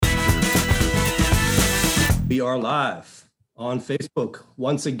We are live on Facebook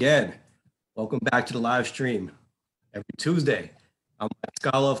once again. Welcome back to the live stream every Tuesday. I'm Mike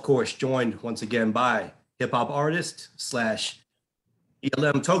Scala, of course, joined once again by hip hop artist slash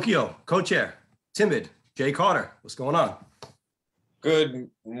ELM Tokyo co-chair, Timid, Jay Carter. What's going on? Good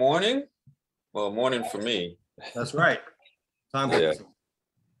morning. Well, morning for me. That's right. Time Yeah.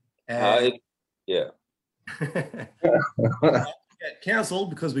 And yeah. get canceled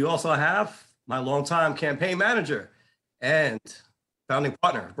because we also have my longtime campaign manager and founding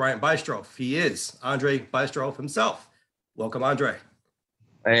partner, Andrey Bystrov. He is Andrey Bystrov himself. Welcome, Andrey.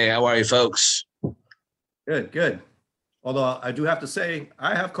 Hey, how are you, folks? Good, good. Although I do have to say,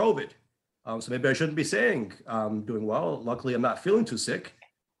 I have COVID. So maybe I shouldn't be saying I'm doing well. Luckily, I'm not feeling too sick,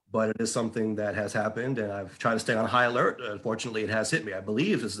 but it is something that has happened, and I've tried to stay on high alert. Unfortunately, it has hit me. I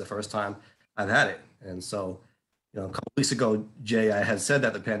believe this is the first time I've had it. And so, a couple weeks ago, Jay, I had said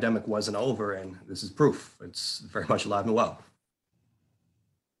that the pandemic wasn't over, and this is proof. It's very much alive and well.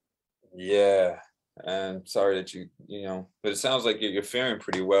 Yeah. And sorry that but it sounds like you're faring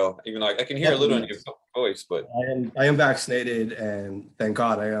pretty well. Even though I can hear a little in your voice, but I am vaccinated, and thank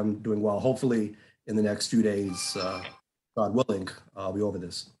God I am doing well. Hopefully, in the next few days, God willing, I'll be over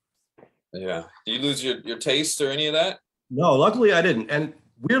this. Yeah. Do you lose your taste or any of that? No, luckily I didn't. And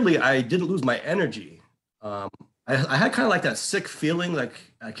weirdly, I didn't lose my energy. I had kind of like that sick feeling, like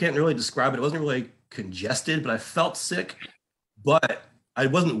I can't really describe it. It wasn't really congested, but I felt sick, but I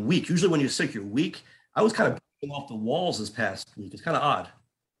wasn't weak. Usually when you're sick, you're weak. I was kind of breaking off the walls this past week. It's kind of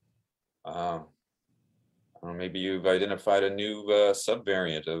odd. Maybe you've identified a new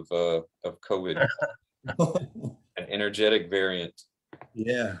subvariant of COVID, an energetic variant.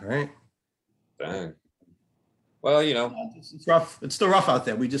 Yeah, right. Dang. Well, it's rough. It's still rough out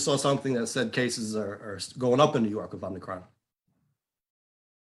there. We just saw something that said cases are going up in New York with Omicron.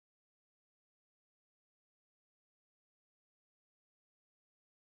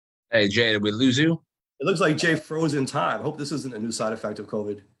 Hey, Jay, did we lose you? It looks like Jay froze in time. I hope this isn't a new side effect of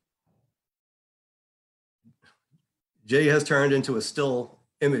COVID. Jay has turned into a still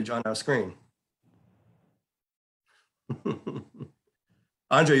image on our screen.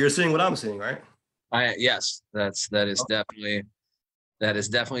 Andrey, you're seeing what I'm seeing, right? Yes, that is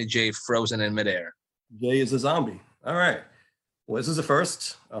definitely Jay frozen in midair. Jay is a zombie. All right. Well, this is the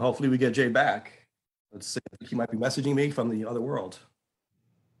first. Hopefully we get Jay back. Let's see. He might be messaging me from the other world.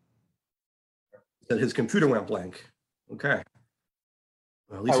 That his computer went blank. Okay.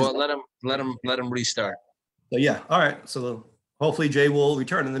 Well, let him restart. So yeah. All right. So hopefully Jay will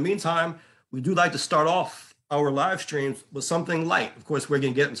return. In the meantime, we do like to start off our live streams with something light. Of course, we're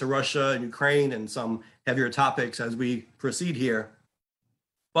going to get into Russia and Ukraine and some heavier topics as we proceed here.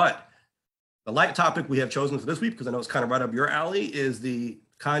 But the light topic we have chosen for this week, because I know it's kind of right up your alley, is the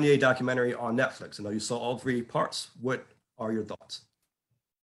Kanye documentary on Netflix. I know you saw all 3 parts. What are your thoughts?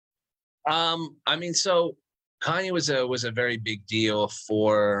 So Kanye was a very big deal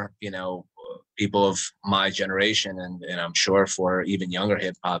for, people of my generation, and I'm sure for even younger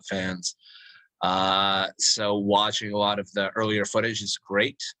hip hop fans. So watching a lot of the earlier footage is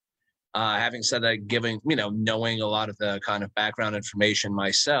great. Having said that, knowing a lot of the kind of background information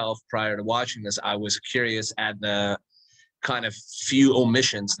myself prior to watching this, I was curious at the kind of few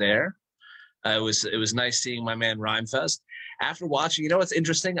omissions there. It was nice seeing my man Rhymefest. After watching, what's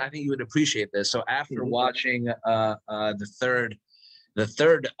interesting? I think you would appreciate this. So after watching the third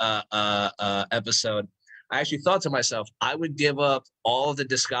episode, I actually thought to myself, I would give up all of the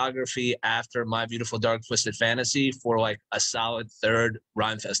discography after My Beautiful Dark Twisted Fantasy for like a solid 3rd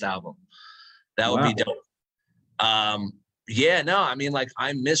Rhymefest album. That would be dope. I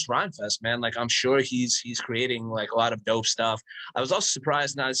miss Rhymefest, man. Like, I'm sure he's creating like a lot of dope stuff. I was also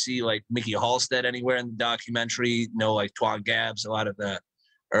surprised not to see like Mickey Halstead anywhere in the documentary. No, like Twan Gabbs, a lot of the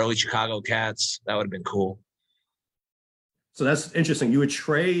early Chicago cats. That would have been cool. So that's interesting. You would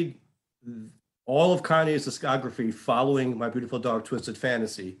trade all of Kanye's discography following My Beautiful Dark Twisted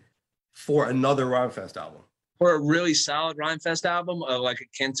Fantasy for another Rhymefest album? For a really solid Rhymefest album, like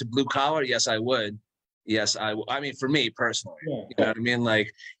akin to Blue Collar, yes, I would. Yes, I mean, for me personally, yeah. You know what I mean?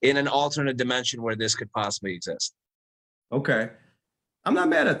 Like in an alternate dimension where this could possibly exist. Okay. I'm not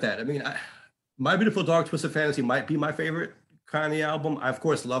mad at that. I mean, My Beautiful Dark Twisted Fantasy might be my favorite Kanye album. I, of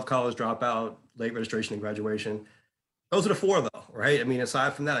course, love College Dropout, Late Registration and Graduation. Those are the 4, though, right? I mean,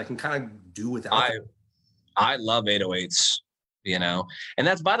 aside from that, I can kind of do without them. I love 808s, and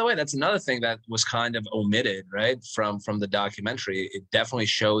that's, by the way, that's another thing that was kind of omitted, right, from the documentary. It definitely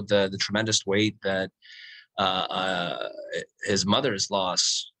showed the tremendous weight that his mother's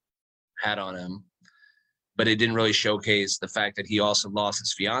loss had on him. but it didn't really showcase the fact that he also lost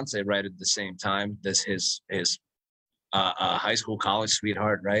his fiance right at the same time. This his high school, college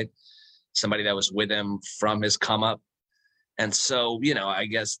sweetheart, right? Somebody that was with him from his come up. And so, you know, I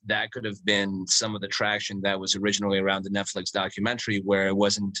guess that could have been some of the traction that was originally around the Netflix documentary, where it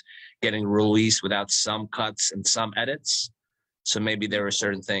wasn't getting released without some cuts and some edits. So maybe there were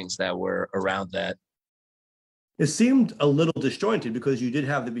certain things that were around that. It seemed a little disjointed because you did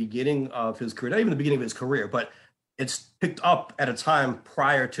have the beginning of his career, not even the beginning of his career, but it's picked up at a time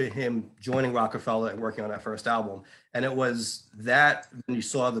prior to him joining Rockefeller and working on that first album. And it was that when you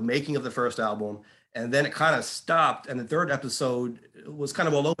saw the making of the first album, and then it kind of stopped. And the third episode was kind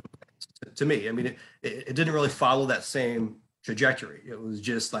of all over the place to me. I mean, it didn't really follow that same trajectory. It was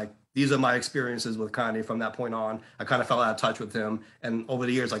just like, these are my experiences with Kanye from that point on. I kind of fell out of touch with him. And over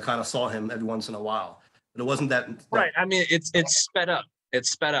the years, I kind of saw him every once in a while. But it wasn't that right. I mean, it's sped up.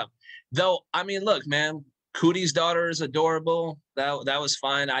 It's sped up. Though, I mean, look, man, Cootie's daughter is adorable. That was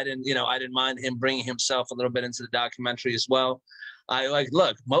fine. I didn't mind him bringing himself a little bit into the documentary as well.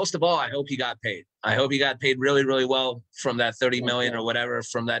 Look, most of all, I hope he got paid. I hope he got paid really, really well from that 30 million or whatever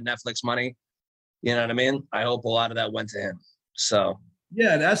from that Netflix money. You know what I mean? I hope a lot of that went to him. So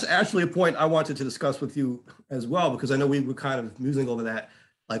yeah, that's actually a point I wanted to discuss with you as well, because I know we were kind of musing over that.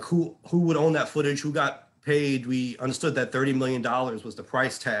 Like who would own that footage, who got paid. We understood that $30 million was the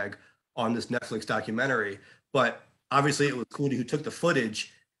price tag on this Netflix documentary, but obviously it was Cooley who took the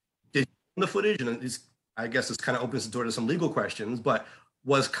footage. Did he own the footage? And I guess this kind of opens the door to some legal questions, but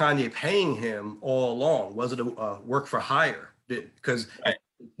was Kanye paying him all along? Was it a work for hire? Because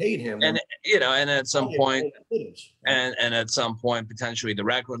paid him, and you know, and at some point, and at some point, potentially the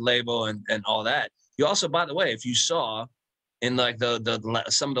record label and all that. You also, by the way, if you saw in like the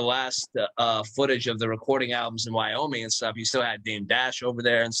some of the last footage of the recording albums in Wyoming and stuff, you still had Dame Dash over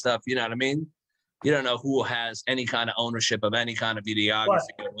there and stuff. You know what I mean? You don't know who has any kind of ownership of any kind of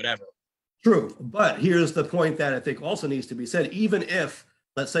videography or whatever. True, but here's the point that I think also needs to be said. Even if,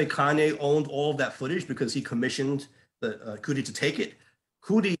 let's say, Kanye owned all of that footage because he commissioned the Coodie to take it,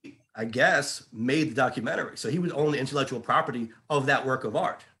 Coodie, I guess, made the documentary, so he would own the intellectual property of that work of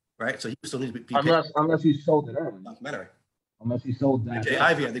art, right? So he still needs to be unless he sold it early. Documentary. Unless he sold that. Jay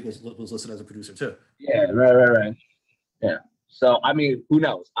Ivey, I think, was listed as a producer too. Yeah, right. Yeah. So I mean, who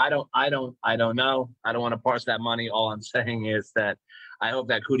knows? I don't know. I don't want to parse that money. All I'm saying is that I hope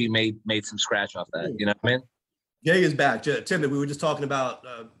that Coodie made some scratch off that. You know what I mean? Jay is back. Tim, we were just talking about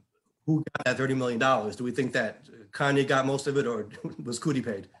who got that $30 million. Do we think that Kanye got most of it, or was Coodie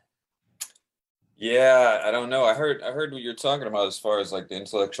paid? Yeah, I don't know. I heard what you're talking about as far as like the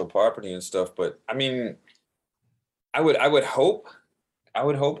intellectual property and stuff, but I mean, I would hope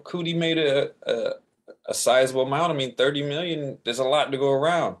Coodie made a sizable amount. I mean, 30 million, there's a lot to go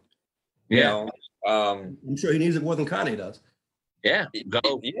around. You know? I'm sure he needs it more than Kanye does. Yeah,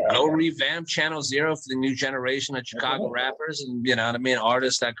 go revamp Channel Zero for the new generation of Chicago rappers, and you know what I mean,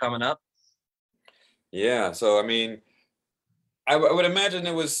 artists that coming up. Yeah, so I mean, I would imagine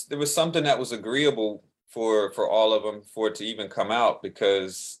there was something that was agreeable for all of them for it to even come out,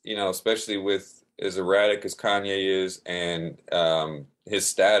 because you know, especially with as erratic as Kanye is and his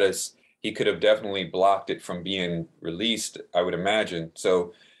status, he could have definitely blocked it from being released, I would imagine.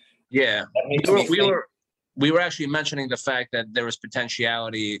 So yeah, we were actually mentioning the fact that there was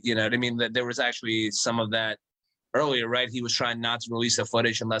potentiality, you know what I mean, that there was actually some of that earlier, right? He was trying not to release the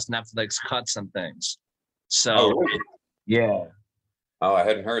footage unless Netflix cut some things. So yeah. Oh, I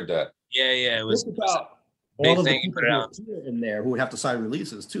hadn't heard that. Yeah, it was about big all of thing the people in there who would have to sign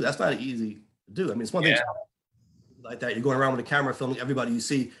releases too. That's not easy to do. I mean, it's one thing like that. You're going around with a camera filming everybody you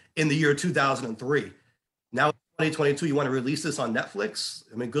see in the year 2003. Now, 2022, you want to release this on Netflix?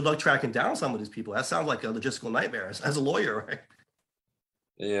 I mean, good luck tracking down some of these people. That sounds like a logistical nightmare as a lawyer, right?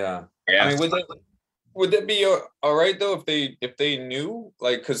 Yeah. I mean, would that be all right though if they knew,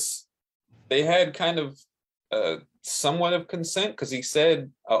 like, because they had kind of somewhat of consent, because he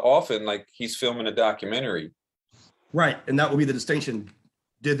said often like he's filming a documentary. Right, and that would be the distinction.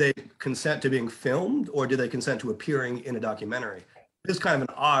 Did they consent to being filmed, or did they consent to appearing in a documentary? It's kind of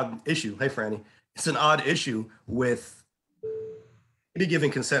an odd issue. Hey, Franny. It's an odd issue with maybe giving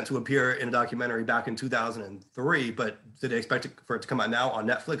consent to appear in a documentary back in 2003, but did they expect for it to come out now on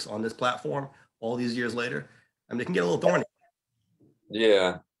Netflix, on this platform, all these years later? I mean, it can get a little thorny.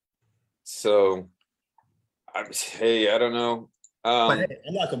 Yeah. So, hey, I don't know. But hey,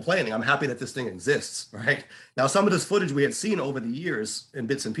 I'm not complaining. I'm happy that this thing exists, right? Now, some of this footage we had seen over the years in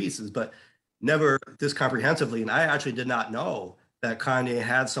bits and pieces, but never this comprehensively. And I actually did not know that Kanye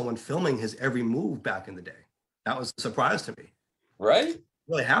had someone filming his every move back in the day. That was a surprise to me. Right?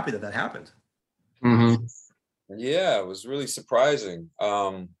 Really happy that happened. Mm-hmm. Yeah, it was really surprising.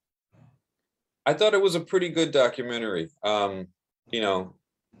 I thought it was a pretty good documentary. You know,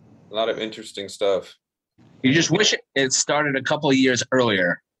 a lot of interesting stuff. You just wish it started a couple of years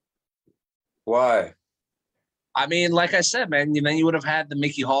earlier. Why? I mean, like I said, man, then you would have had the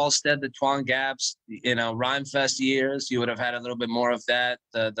Mickey Halstead, the Twan Gaps, Rhymefest years. You would have had a little bit more of that,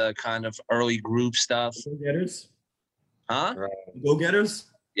 the kind of early group stuff. Go-getters. Huh? Right. Yeah. Go-getters.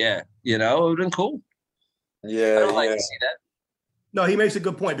 It would have been cool. Yeah, I don't like to see that. No, he makes a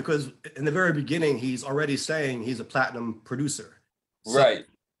good point because in the very beginning, he's already saying he's a platinum producer. So right.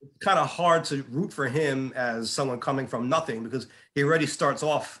 it's kind of hard to root for him as someone coming from nothing because he already starts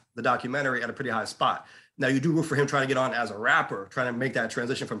off the documentary at a pretty high spot. Now you do root for him trying to get on as a rapper, trying to make that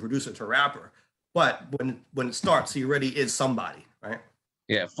transition from producer to rapper. But when it starts, he already is somebody, right?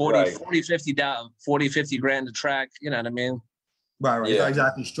 Yeah, 40, 50 grand a track, you know what I mean? Right. Yeah. He's not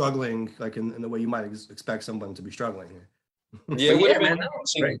exactly struggling like in the way you might expect someone to be struggling here. Yeah, it would have man, been that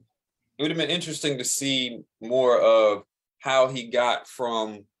was great. it would have been interesting to see more of how he got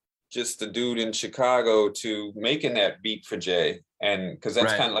from just a dude in Chicago to making that beat for Jay. And because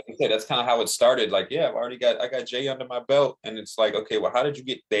that's Right. kind of like you said, that's kind of how it started. Like, yeah, I got Jay under my belt. And it's like, okay, well, how did you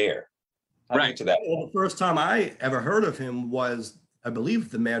get there? How did you get to that? Well, the first time I ever heard of him was, I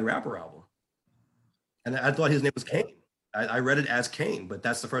believe, the Mad Rapper album. And I thought his name was Kane. I read it as Kane, but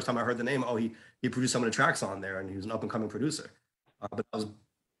that's the first time I heard the name. Oh, he produced some of the tracks on there and he was an up and coming producer. But that was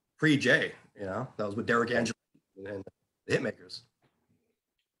pre-Jay, you know, that was with Derek Angelo and the Hitmakers.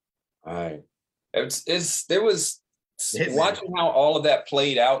 All right. There was watching how all of that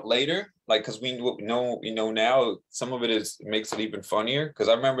played out later, like, because we know now some of it makes it even funnier. Because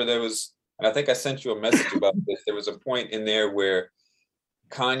I remember there was, and I think I sent you a message about this. There was a point in there where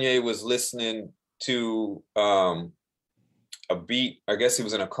Kanye was listening to a beat. I guess he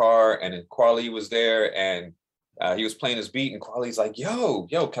was in a car, and then Kweli was there, and he was playing his beat, and Kweli's like, "Yo,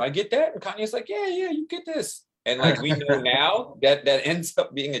 can I get that?" And Kanye's like, "Yeah, you get this." And like we know now that ends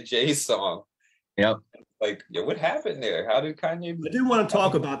up being a Jay song. Yep. Like, what happened there? How did Kanye? I do want to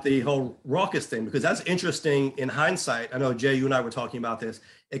talk about the whole Raucous thing because that's interesting in hindsight. I know, Jay, you and I were talking about this.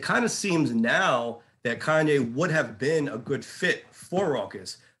 It kind of seems now that Kanye would have been a good fit for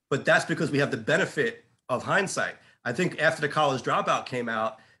Raucous, but that's because we have the benefit of hindsight. I think after the College Dropout came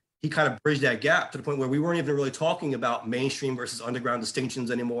out, he kind of bridged that gap to the point where we weren't even really talking about mainstream versus underground distinctions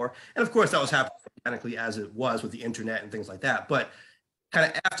anymore. And of course, that was happening organically as it was with the internet and things like that. But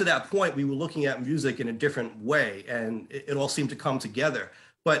kind of after that point, we were looking at music in a different way and it all seemed to come together.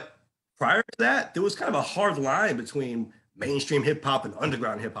 But prior to that, there was kind of a hard line between mainstream hip hop and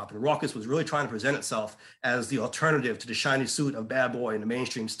underground hip hop. And Raucous was really trying to present itself as the alternative to the shiny suit of Bad Boy and the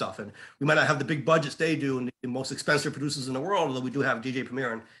mainstream stuff. And we might not have the big budgets they do and the most expensive producers in the world, although we do have DJ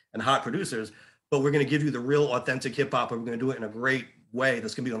Premier and hot producers, but we're going to give you the real authentic hip hop and we're going to do it in a great way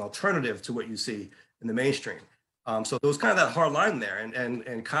that's going to be an alternative to what you see in the mainstream. So there was kind of that hard line there.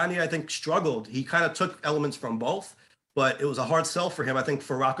 And Kanye, I think, struggled. He kind of took elements from both, but it was a hard sell for him, I think,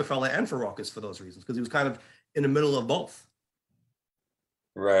 for Rockefeller and for Raucous for those reasons, because he was kind of in the middle of both.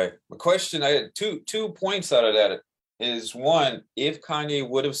 Right. The question, I had two points out of that is, one, if Kanye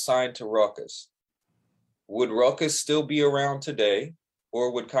would have signed to Raucous, would Raucous still be around today?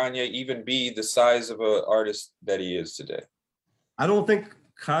 Or would Kanye even be the size of an artist that he is today? I don't think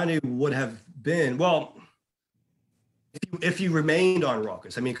Kanye would have been, well, if he remained on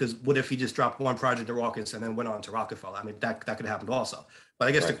Raucous. I mean, because what if he just dropped one project to Raucous and then went on to Rockefeller? I mean, that could have happened also. But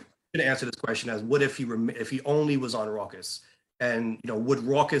I guess right. To answer this question as what if he only was on Raucous? And, would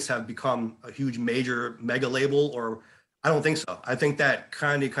Raucous have become a huge major mega label? Or I don't think so. I think that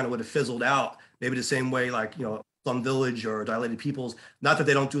Kanye kind of would have fizzled out, maybe the same way like, Slum Village or Dilated Peoples. Not that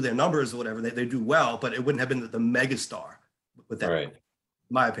they don't do their numbers or whatever, they do well, but it wouldn't have been the mega star with that, right. In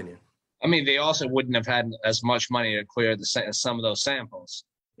my opinion. I mean, they also wouldn't have had as much money to clear some of those samples.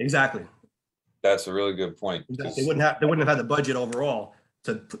 Exactly. That's a really good point. Exactly. They wouldn't have had the budget overall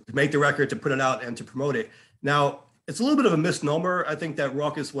to make the record, to put it out, and to promote it. Now, it's a little bit of a misnomer. I think that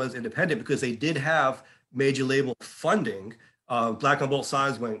Raucous was independent because they did have major label funding. Black on Both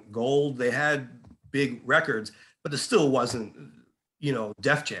Sides went gold. They had big records, but it still wasn't,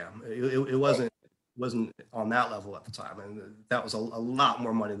 Def Jam. It wasn't on that level at the time, and that was a lot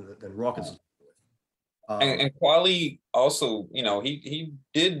more money than Raucous was with. And Kweli also, he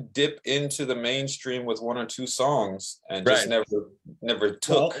did dip into the mainstream with one or two songs, and just never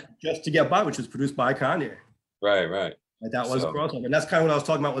took. Well, Just to Get By, which was produced by Kanye. Right. And that was a crossover, and that's kind of what I was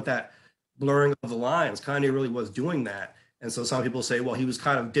talking about with that blurring of the lines. Kanye really was doing that, and so some people say, well, he was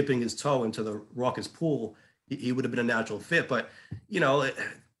kind of dipping his toe into the Raucous pool. He would have been a natural fit, but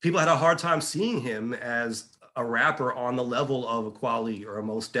people had a hard time seeing him as a rapper on the level of a Kweli or a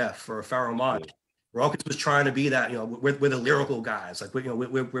Mos Def or a Pharoah Monch. Rawkus was trying to be that, we're the lyrical guys, like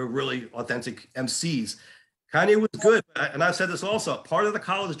we're really authentic MCs. Kanye was good, and I've said this also. Part of the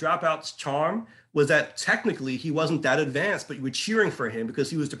college dropout's charm was that technically he wasn't that advanced, but you were cheering for him because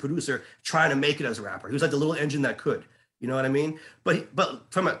he was the producer trying to make it as a rapper. He was like the little engine that could. You know what I mean? But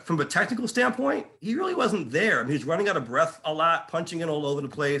from a technical standpoint, he really wasn't there. I mean, he was running out of breath a lot, punching in all over the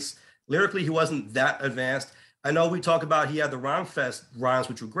place. Lyrically, he wasn't that advanced. I know we talk about he had the Rhyme Fest rhymes,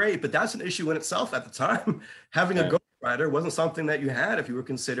 which were great, but that's an issue in itself at the time. Having a ghostwriter wasn't something that you had if you were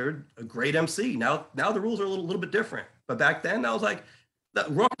considered a great MC. Now the rules are a little bit different. But back then, that was like,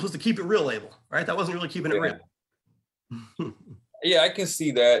 Rawkus was the keep it real label, right? That wasn't really keeping it real. Yeah, I can see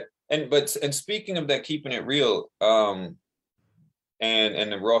that. And speaking of that, keeping it real, and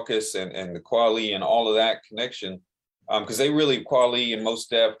the Rawkus and the Kweli and all of that connection, because they really, Kweli and Mos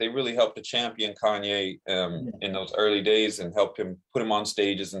Def, they really helped to champion Kanye in those early days and helped him put him on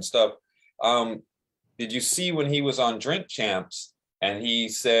stages and stuff. Did you see when he was on Drink Champs and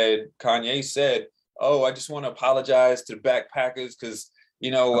Kanye said, "Oh, I just want to apologize to the Backpackers because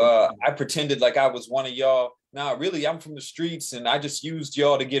I pretended like I was one of y'all. Nah, really, I'm from the streets and I just used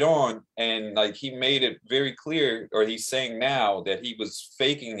y'all to get on." And like he made it very clear, or he's saying now that he was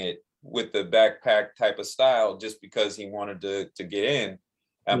faking it with the backpack type of style just because he wanted to get in,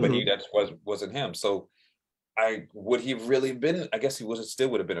 but that wasn't him. So would he have really been? I guess he still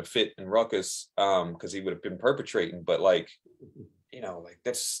would have been a fit in Ruckus because he would have been perpetrating. But like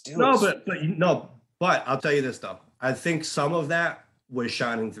that's still But I'll tell you this though, I think some of that was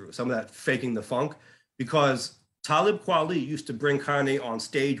shining through, some of that faking the funk, because Talib Kweli used to bring Kanye on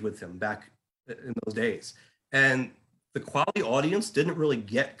stage with him back in those days, and the Kweli audience didn't really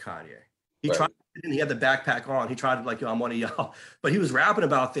get Kanye. He had the backpack on. He tried to like, I'm one of y'all, but he was rapping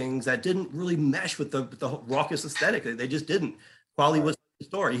about things that didn't really mesh with the raucous aesthetic. They just didn't. Kweli was the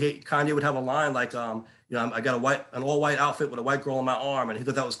story. Kanye would have a line like, I got an all white outfit with a white girl on my arm, and he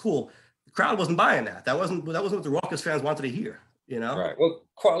thought that was cool. The crowd wasn't buying that. That wasn't what the raucous fans wanted to hear. Right. Well,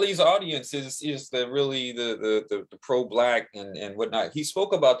 Kweli's audience is the pro-black and whatnot. He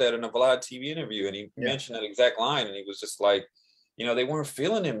spoke about that in a Vlad TV interview, and he mentioned that exact line, and he was just like, they weren't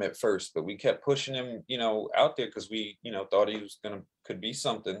feeling him at first, but we kept pushing him, out there because we, thought he was could be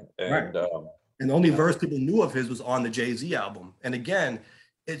something. And and the only verse people knew of his was on the Jay-Z album. And again,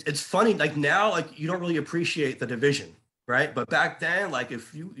 it's funny, like now, like you don't really appreciate the division, right? But back then, like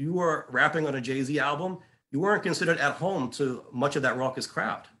if you were rapping on a Jay-Z album, you weren't considered at home to much of that raucous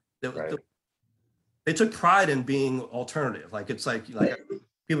crowd. They took pride in being alternative. Like it's like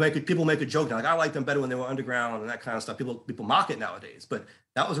people make a joke now, like I liked them better when they were underground and that kind of stuff. People mock it nowadays, but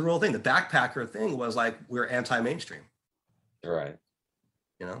that was a real thing. The backpacker thing was like we're anti-mainstream. Right.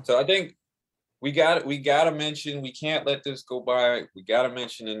 So I think we got to mention, we can't let this go by. We got to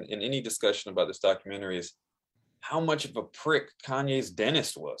mention in any discussion about this documentary is how much of a prick Kanye's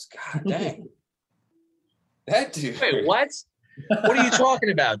dentist was. God dang. That dude. Wait, what? What are you talking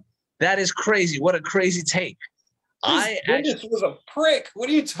about? That is crazy. What a crazy take. Dentist was a prick. What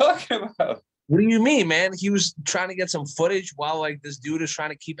are you talking about? What do you mean, man? He was trying to get some footage while like this dude is trying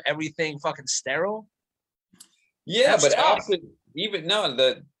to keep everything fucking sterile. Yeah, that's but also,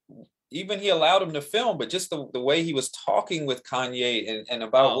 even he allowed him to film, but just the way he was talking with Kanye and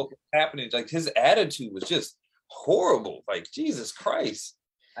about what was happening, like his attitude was just horrible. Like Jesus Christ.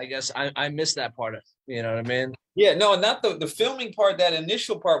 I guess I missed that part of, you know what I mean? Yeah, no, not the filming part, that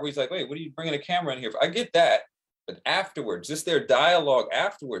initial part where he's like, wait, what are you bringing a camera in here for? I get that. But afterwards, just their dialogue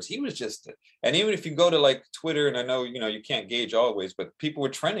afterwards, he was just, and even if you go to like Twitter, and I know, you can't gauge always, but people were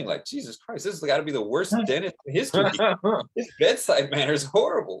trending like, Jesus Christ, this has got to be the worst dentist in history. His bedside manner is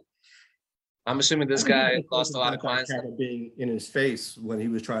horrible. I'm assuming this guy lost a lot of clients. Being in his face when he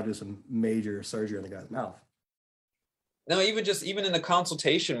was trying to do some major surgery on the guy's mouth. No, even in the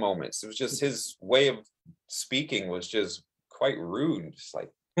consultation moments, it was just his way of speaking was just quite rude. Just like,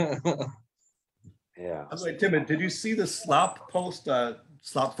 yeah. Wait, Tim, did you see the slop post,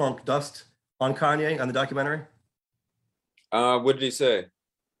 Slop Funk Dust on Kanye on the documentary? What did he say?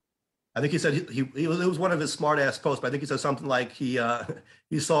 I think he said it was one of his smart ass posts, but I think he said something like he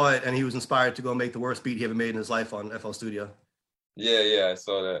saw it and he was inspired to go make the worst beat he ever made in his life on FL Studio. Yeah, I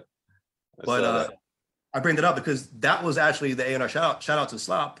saw that. I bring that up because that was actually the A&R shout out to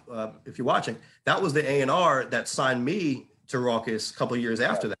Slop. If you're watching, that was the A&R that signed me to Rawkus a couple of years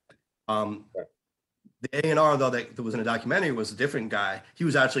after that. The A&R, though, that was in a documentary was a different guy. He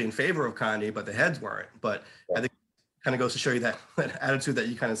was actually in favor of Kanye, but the heads weren't. But I think it kind of goes to show you that attitude that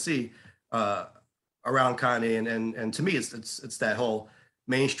you kind of see around Kanye. And to me, it's that whole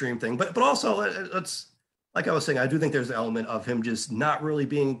mainstream thing. But also, like I was saying, I do think there's an element of him just not really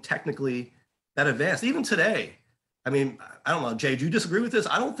being technically that advanced. Even today, I mean, I don't know, Jay, do you disagree with this?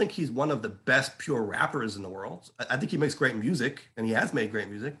 I don't think he's one of the best pure rappers in the world. I think he makes great music, and he has made great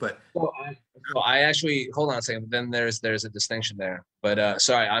music, but Well, I actually hold on a second. Then there's a distinction there. But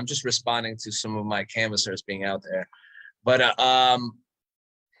sorry, I'm just responding to some of my canvassers being out there. But I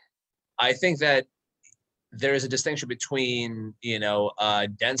think that there is a distinction between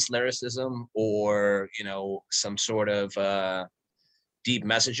dense lyricism or some sort of deep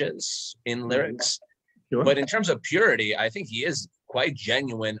messages in lyrics. sure. But in terms of purity, I think he is quite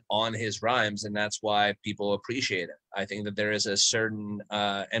genuine on his rhymes, and that's why people appreciate it. I think that there is a certain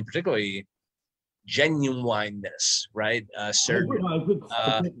and particularly genuineness, right? A certain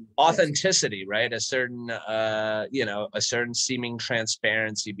authenticity, right? A certain a certain seeming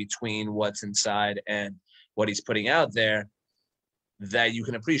transparency between what's inside and what he's putting out there that you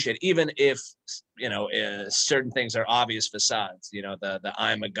can appreciate, even if certain things are obvious facades, the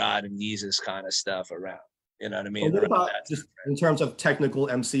I'm a god and Jesus kind of stuff around, you know what I mean? What about just in terms of technical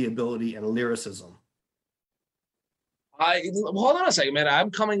MC ability and lyricism? Hold on a second, man.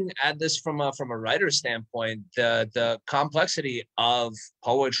 I'm coming at this from a writer's standpoint. The complexity of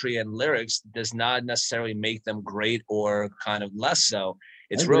poetry and lyrics does not necessarily make them great or kind of less so.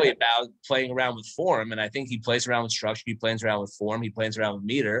 It's really about playing around with form, and I think he plays around with structure. He plays around with form. He plays around with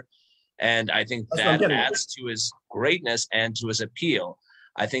meter, and I think that adds to his greatness and to his appeal.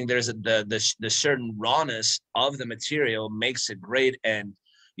 I think there's the certain rawness of the material makes it great and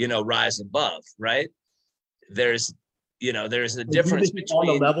rise above. Right? There's a difference between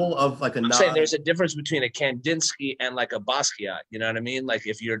on the level of like a. I'm saying there's a difference between a Kandinsky and like a Basquiat. You know what I mean? Like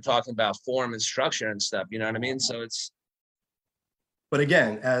if you're talking about form and structure and stuff. You know what I mean? So it's. But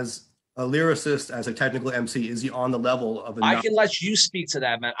again, as a lyricist, as a technical MC, is he on the level of? I can let you speak to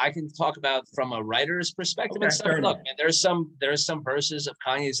that, man. I can talk about from a writer's perspective and stuff. Look, man, there's some verses of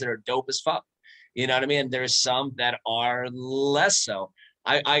Kanye's that are dope as fuck. You know what I mean? There's some that are less so.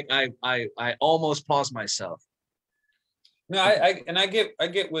 I almost paused myself. No, I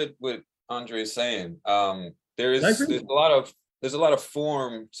get what Andre is saying. There's a lot of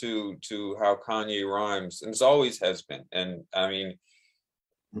form to how Kanye rhymes, and it's always has been. And I mean,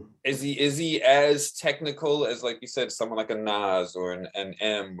 is he as technical as, like you said, someone like a Nas or an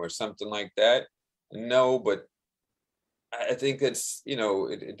M or something like that? No, but I think it's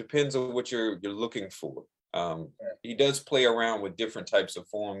it depends on what you're looking for. He does play around with different types of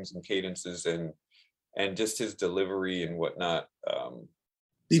forms and cadences and just his delivery and whatnot.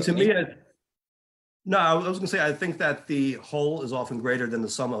 To me, no, I was going to say, I think that the whole is often greater than the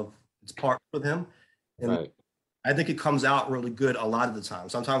sum of its parts with him. And right. I think it comes out really good a lot of the time.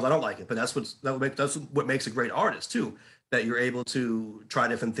 Sometimes I don't like it, but that's what makes a great artist too, that you're able to try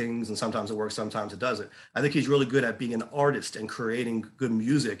different things, and sometimes it works, sometimes it doesn't. I think he's really good at being an artist and creating good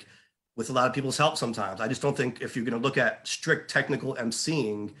music with a lot of people's help sometimes. I just don't think if you're going to look at strict technical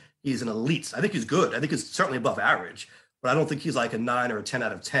emceeing, he's an elite. I think he's good. I think he's certainly above average, but I don't think he's like a 9 or a 10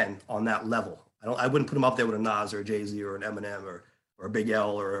 out of 10 on that level. I wouldn't put him up there with a Nas or a Jay-Z or an Eminem or a Big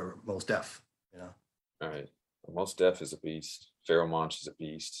L or a Mos Def, All right. Mos Def is a beast. Pharoah Monch is a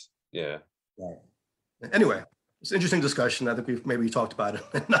beast. Yeah. Right. Anyway, it's an interesting discussion. I think we've maybe talked about it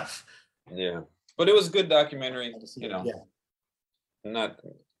enough. Yeah. But it was a good documentary, Yeah. I'm not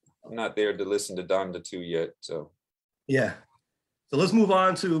there to listen to Donda 2 yet, so. Yeah. So let's move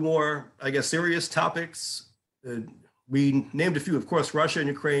on to more, I guess, serious topics. We named a few, of course, Russia and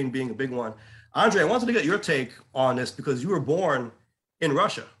Ukraine being a big one. Andrey, I wanted to get your take on this because you were born in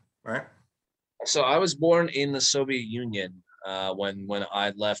Russia, right? So I was born in the Soviet Union. When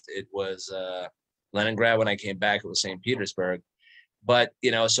I left, it was Leningrad. When I came back, it was St. Petersburg. But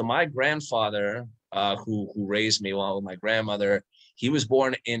so my grandfather, who raised me along with my grandmother, he was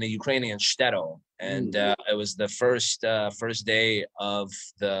born in a Ukrainian shtetl, and it was the first day of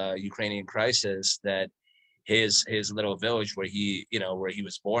the Ukrainian crisis that his little village where he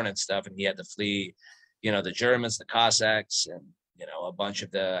was born and stuff, and he had to flee, the Germans, the Cossacks, and a bunch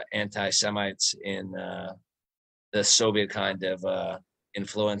of the anti-Semites in the Soviet kind of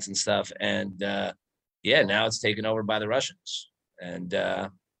influence and stuff, and now it's taken over by the Russians, and I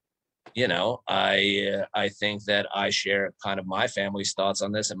think that I share kind of my family's thoughts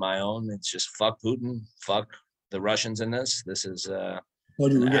on this and my own. It's just fuck Putin, fuck the Russians in this. This is an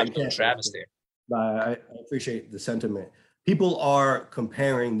absolute travesty. I appreciate the sentiment. People are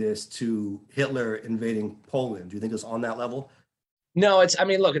comparing this to Hitler invading Poland. Do you think it's on that level? No, it's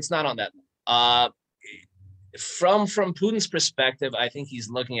not on that. From Putin's perspective, I think he's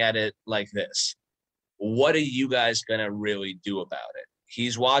looking at it like this. What are you guys going to really do about it?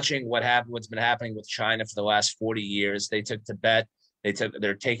 he's watching what's been happening with China for the last 40 years. They took Tibet.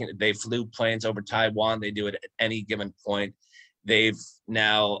 They flew planes over Taiwan. They do it at any given point. They've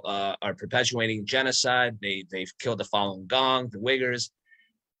now are perpetuating genocide. They've killed the Falun Gong, the Uyghurs.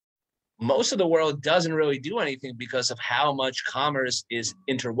 Most of the world doesn't really do anything because of how much commerce is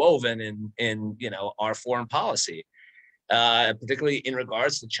interwoven in our foreign policy, particularly in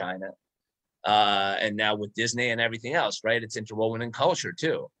regards to China, and now with Disney and everything else, right? It's interwoven in culture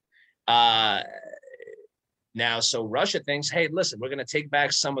too. Now, so Russia thinks, hey, listen, we're going to take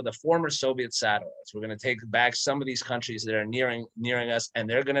back some of the former Soviet satellites. We're going to take back some of these countries that are nearing us, and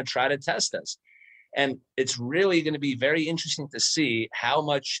they're going to try to test us. And it's really going to be very interesting to see how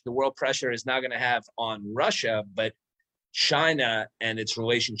much the world pressure is not going to have on Russia, but China and its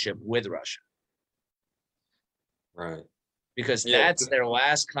relationship with Russia. Right. Because that's their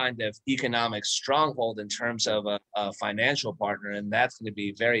last kind of economic stronghold in terms of a financial partner. And that's going to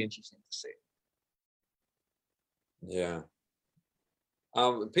be very interesting to see. Yeah.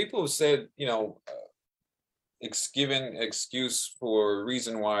 People have said, given excuse for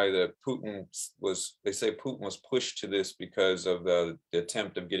reason why they say Putin was pushed to this because of the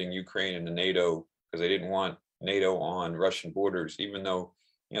attempt of getting Ukraine into NATO, because they didn't want NATO on Russian borders, even though,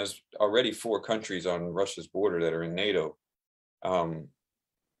 there's already 4 countries on Russia's border that are in NATO.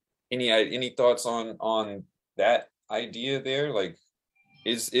 Any thoughts on that idea there? Like,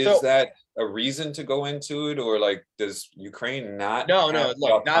 is that a reason to go into it, or like, does Ukraine not have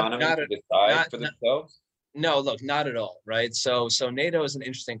look, autonomy to decide for themselves? No, look, not at all, right? So NATO is an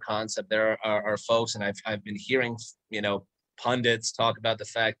interesting concept. There are folks, and I've been hearing, pundits talk about the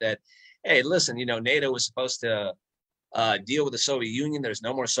fact that, hey, listen, NATO was supposed to deal with the Soviet Union. There's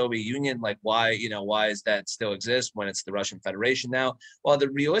no more Soviet Union. Like, why is that still exist when it's the Russian Federation now? Well,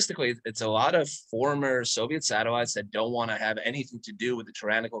 realistically, it's a lot of former Soviet satellites that don't want to have anything to do with the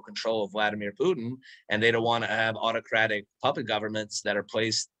tyrannical control of Vladimir Putin, and they don't want to have autocratic puppet governments that are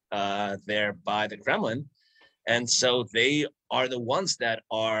placed there by the Kremlin. And so they are the ones that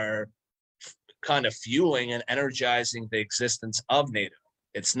are kind of fueling and energizing the existence of NATO.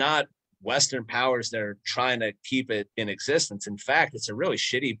 It's not Western powers that are trying to keep it in existence. In fact, it's a really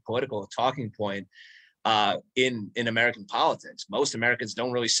shitty political talking point in American politics. Most Americans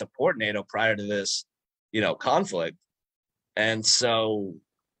don't really support NATO prior to this, conflict. And so,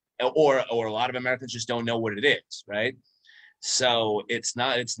 or a lot of Americans just don't know what it is, right? So it's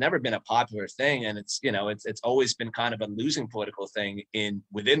never been a popular thing, and it's always been kind of a losing political thing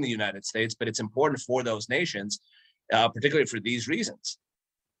within the United States, but it's important for those nations, particularly for these reasons.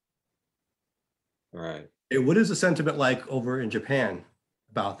 Right. What is the sentiment like over in Japan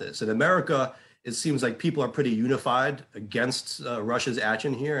about this? In America, it seems like people are pretty unified against Russia's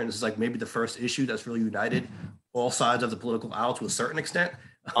action here, and this is like maybe the first issue that's really united all sides of the political aisle to a certain extent.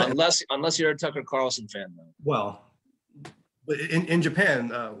 Unless you're a Tucker Carlson fan, though. Well, but in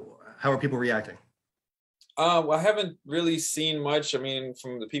Japan, how are people reacting? Well, I haven't really seen much. I mean,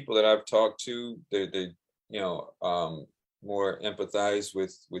 from the people that I've talked to, they more empathize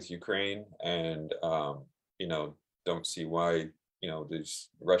with Ukraine, and don't see why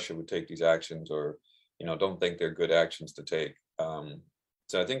Russia would take these actions, or don't think they're good actions to take.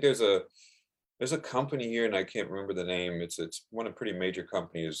 So I think there's a company here, and I can't remember the name. It's one of pretty major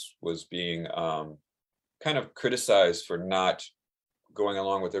companies was being kind of criticized for not going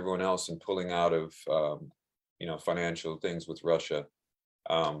along with everyone else and pulling out of financial things with Russia.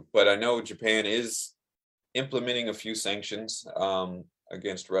 But I know Japan is implementing a few sanctions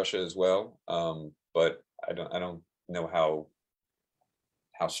against Russia as well. But I don't know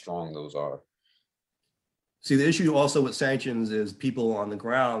how strong those are. See, the issue also with sanctions is people on the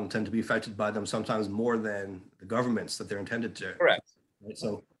ground tend to be affected by them sometimes more than the governments that they're intended to. Correct. Right?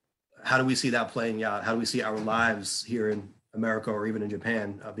 So how do we see that playing out? How do we see our lives here in America or even in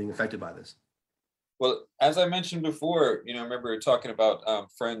Japan being affected by this? Well, as I mentioned before, I remember talking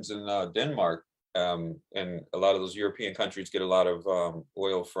about friends in Denmark, and a lot of those European countries get a lot of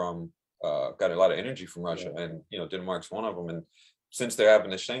oil from, got a lot of energy from Russia, and Denmark's one of them. And since they're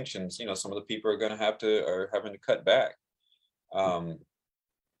having the sanctions, some of the people are having to cut back. I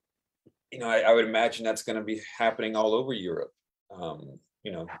would imagine that's going to be happening all over Europe.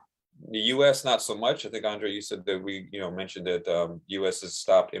 The U.S. not so much. I think, Andrey, you said that we mentioned that U.S. has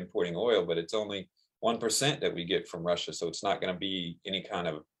stopped importing oil, but it's only 1% that we get from Russia, so it's not going to be any kind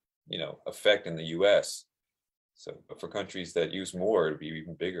of effect in the U.S. So, but for countries that use more, it'd be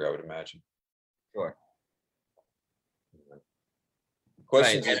even bigger, I would imagine. Sure.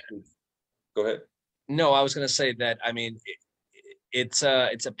 Questions? Right. Go ahead. No, I was going to say that. I mean, it's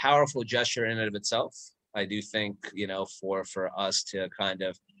a powerful gesture in and of itself. I do think, for us to kind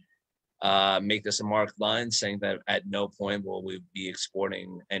of make this a marked line, saying that at no point will we be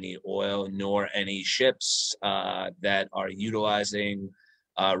exporting any oil nor any ships that are utilizing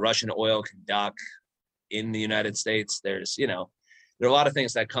Russian oil can dock in the United States. There's, there are a lot of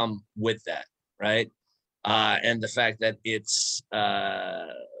things that come with that, right? And the fact that it's,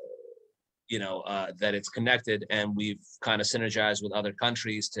 that it's connected and we've kind of synergized with other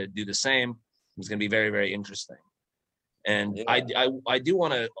countries to do the same is going to be very, very interesting. And yeah. I do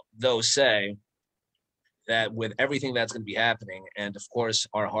want to, though, say that with everything that's going to be happening, and of course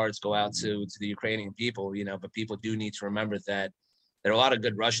our hearts go out to the Ukrainian people, but people do need to remember that there are a lot of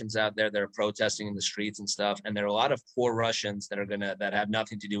good Russians out there that are protesting in the streets and stuff, and there are a lot of poor Russians that have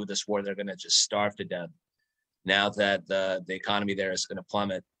nothing to do with this war. They're going to just starve to death now that the economy there is going to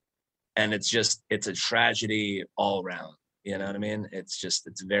plummet, and it's a tragedy all around. You know what I mean? It's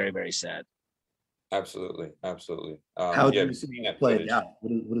very, very sad. Absolutely. How do you see it play out?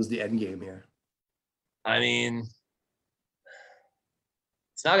 What is the end game here? I mean,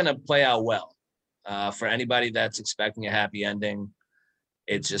 it's not going to play out well for anybody that's expecting a happy ending.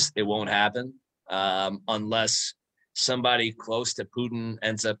 It won't happen unless somebody close to Putin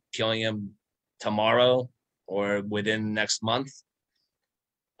ends up killing him tomorrow or within next month.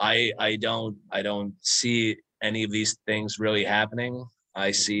 I don't see any of these things really happening.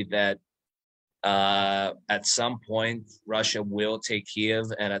 I see that at some point Russia will take Kiev,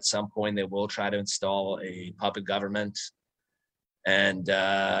 and at some point they will try to install a puppet government. And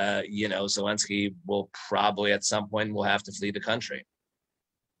Zelensky will probably at some point will have to flee the country.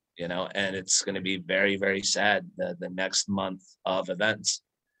 And it's going to be very, very sad the next month of events.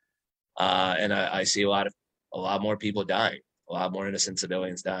 And I see a lot more people dying, a lot more innocent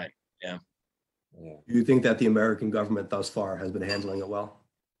civilians dying. Yeah. Do you think that the American government thus far has been handling it well?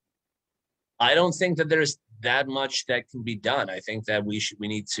 I don't think that there's that much that can be done. I think that we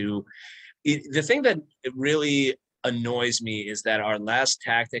need to. The thing that really annoys me is that our last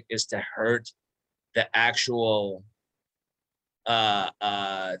tactic is to hurt the actual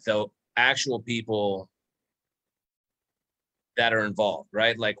people that are involved,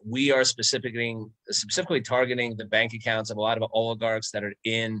 right? Like we are specifically targeting the bank accounts of a lot of oligarchs that are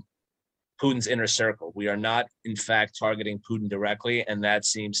in Putin's inner circle. We are not, in fact, targeting Putin directly, and that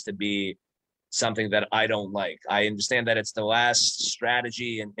seems to be something that I don't like. I understand that it's the last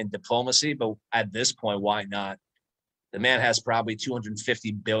strategy in diplomacy, but at this point, why not? The man has probably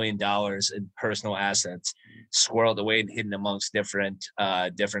 $250 billion in personal assets squirreled away and hidden amongst different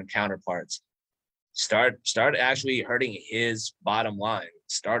counterparts. Start actually hurting his bottom line.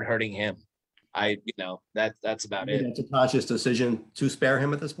 Start hurting him. That's about it. It's a conscious decision to spare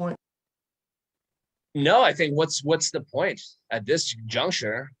him at this point? No, I think what's the point at this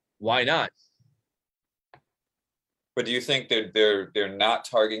juncture? Why not? But do you think they're not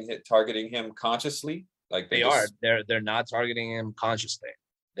targeting him consciously? Like they are. They're not targeting him consciously.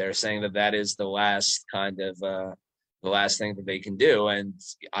 They're saying that is the last kind of the last thing that they can do, and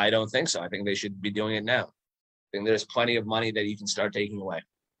I don't think so. I think they should be doing it now. I think there's plenty of money that you can start taking away.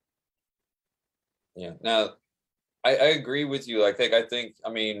 Yeah. Now, I agree with you. I think I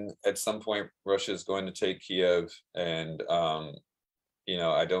mean at some point Russia is going to take Kiev, and I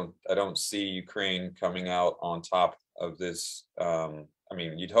don't see Ukraine coming out on top of this. I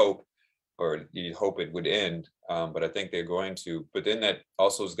mean, you'd hope it would end, but I think they're going to. But then that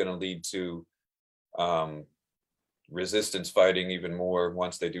also is going to lead to resistance fighting even more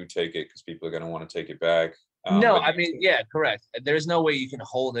once they do take it, because people are going to want to take it back. No, I mean, yeah, correct. There's no way you can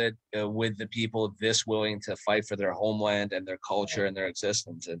hold it with the people this willing to fight for their homeland and their culture and their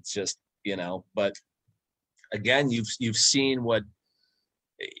existence. It's just, but again, you've seen what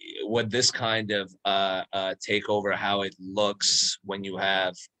this kind of takeover, how it looks when you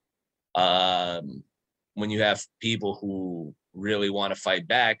have people who really want to fight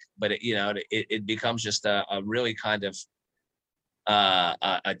back, but it becomes just a really kind of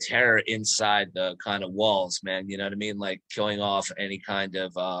a terror inside the kind of walls, man. You know what I mean? Like killing off any kind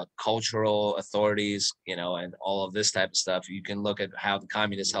of cultural authorities, and all of this type of stuff. You can look at how the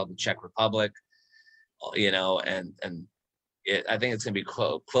communists held the Czech Republic, and I think it's going to be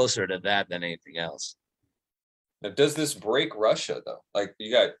closer to that than anything else. Now, does this break Russia though? Like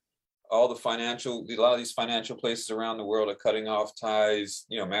you got a lot of these financial places around the world are cutting off ties.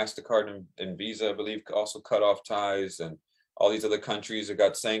 MasterCard and Visa, I believe, also cut off ties, and all these other countries have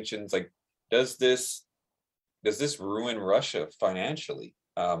got sanctions. Like, does this ruin Russia financially?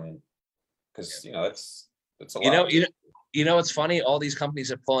 Because that's a lot. It's funny. All these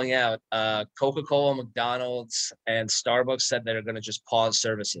companies are pulling out. Coca-Cola, McDonald's, and Starbucks said they're going to just pause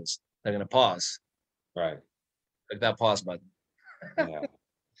services. They're going to pause. Right. Click that pause button. Yeah.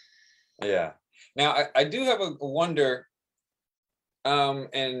 Yeah. Now I do have a wonder,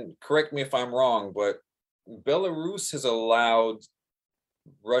 and correct me if I'm wrong, but Belarus has allowed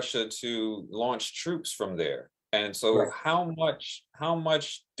Russia to launch troops from there. And so Right. how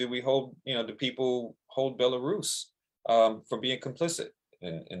much do we hold, do people hold Belarus for being complicit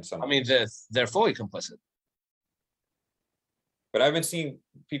in some I mean, they're fully complicit. but I haven't seen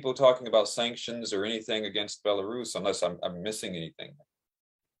people talking about sanctions or anything against Belarus unless I'm missing anything.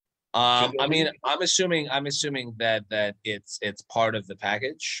 Should I there mean, be? I'm assuming that it's part of the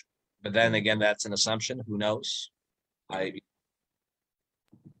package, but then again, that's an assumption. Who knows? I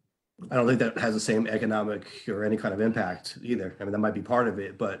don't think that has the same economic or any kind of impact either. I mean, that might be part of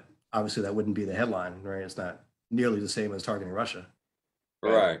it, but obviously that wouldn't be the headline, right? It's not nearly the same as targeting Russia.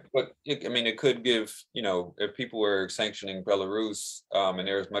 Right. But I mean, it could give, if people were sanctioning Belarus, and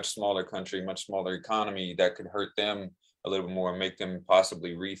they're a much smaller country, much smaller economy, that could hurt them a little bit more and make them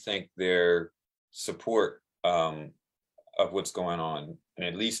possibly rethink their support of what's going on, and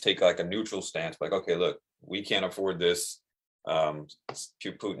at least take like a neutral stance, like, okay, look, we can't afford this.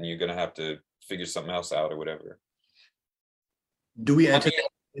 Putin, you're gonna have to figure something else out or whatever. Do we anticipate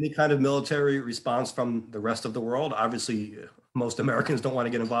any kind of military response from the rest of the world? Obviously, most Americans don't want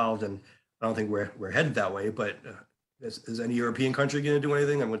to get involved, and I don't think we're headed that way. But is any European country going to do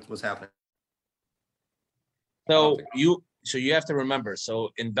anything, and what's happening? So you have to remember.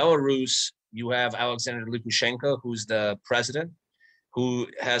 So in Belarus, you have Alexander Lukashenko, who's the president, who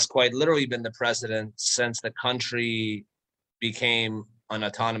has quite literally been the president since the country became an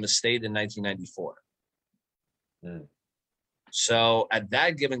autonomous state in 1994. Mm. So at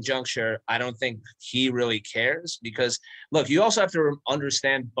that given juncture, I don't think he really cares, because look, you also have to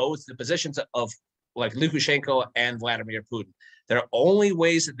understand both the positions of like Lukashenko and Vladimir Putin. Their only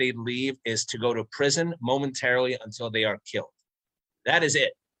ways that they leave is to go to prison momentarily until they are killed. That is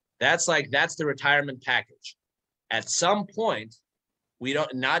it. That's the retirement package. At some point,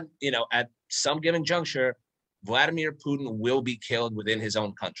 at some given juncture, Vladimir Putin will be killed within his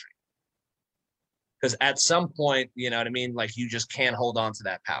own country. Because at some point, you know what I mean? Like, you just can't hold on to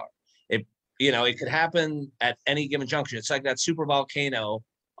that power. It could happen at any given juncture. It's like that super volcano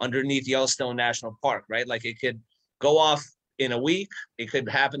underneath Yellowstone National Park, right? Like, it could go off in a week. It could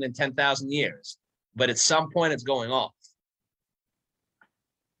happen in 10,000 years. But at some point, it's going off.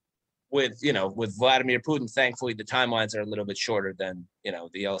 With Vladimir Putin, thankfully, the timelines are a little bit shorter than, the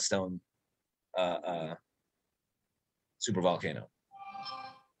Yellowstone super volcano.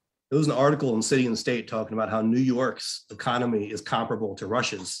 There was an article in City and State talking about how New York's economy is comparable to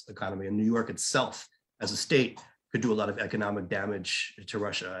Russia's economy, and New York itself, as a state, could do a lot of economic damage to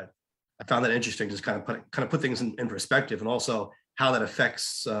Russia. I found that interesting, just kind of put things in perspective, and also how that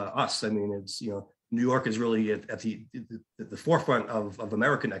affects us. I mean, it's New York is really at the forefront of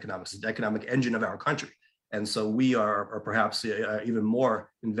American economics, it's the economic engine of our country, and so we are perhaps even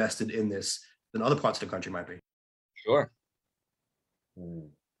more invested in this than other parts of the country might be. Sure.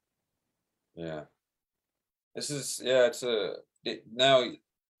 Yeah. Now,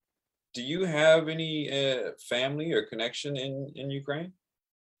 do you have any family or connection in Ukraine?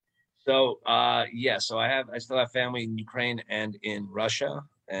 So so I still have family in Ukraine and in Russia,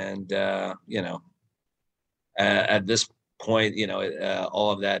 and at this point,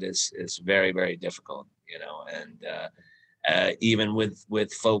 all of that is very, very difficult, and even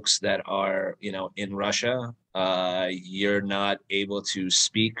with folks that are in Russia, you're not able to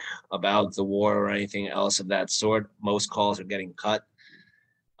speak about the war or anything else of that sort. Most calls are getting cut,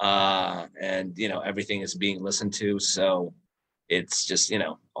 and everything is being listened to. So it's just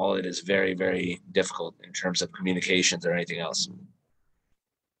all it is very, very difficult in terms of communications or anything else.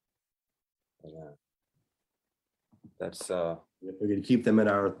 Yeah, that's We're going to keep them in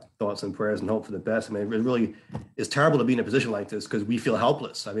our thoughts and prayers and hope for the best. I mean, it really is terrible to be in a position like this because we feel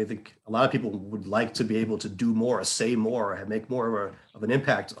helpless. I mean, I think a lot of people would like to be able to do more, or say more, or make more of an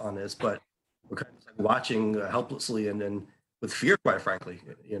impact on this, but we're kind of like watching helplessly and with fear, quite frankly.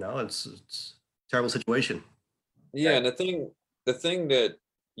 It's a terrible situation. Yeah, and the thing that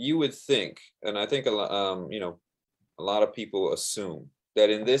you would think, and I think a lot of people assume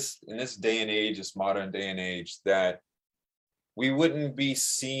that in this day and age, this modern day and age, that we wouldn't be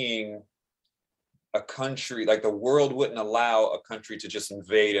seeing a country, like the world wouldn't allow a country to just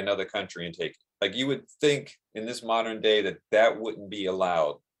invade another country and take it. Like, you would think in this modern day that wouldn't be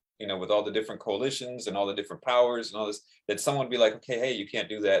allowed, with all the different coalitions and all the different powers and all this, that someone would be like, okay, hey, you can't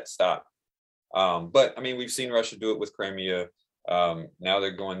do that, stop. But I mean, we've seen Russia do it with Crimea. Now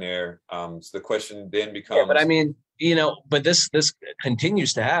they're going there. So the question then becomes, Yeah, but I mean, but this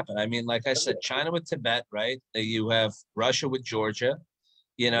continues to happen. I mean, like I said, China with Tibet, right? You have Russia with Georgia.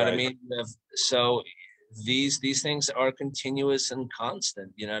 You know what I right, mean? So these things are continuous and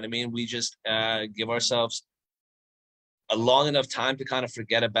constant. You know what I mean? We just give ourselves a long enough time to kind of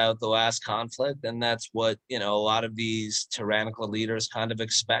forget about the last conflict, and that's what a lot of these tyrannical leaders kind of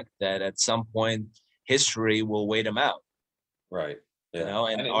expect, that at some point history will wait them out. right, yeah,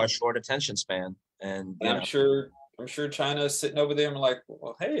 And our short attention span, and and I'm sure China is sitting over there and like,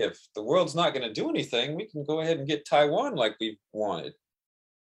 well, hey, if the world's not going to do anything, we can go ahead and get Taiwan like we wanted.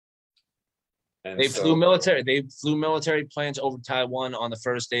 And They so, flew military planes over Taiwan on the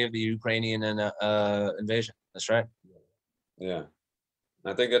first day of the Ukrainian invasion. That's right. yeah,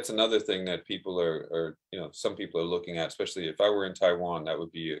 I think that's another thing that people are some people are looking at, especially if I were in Taiwan, that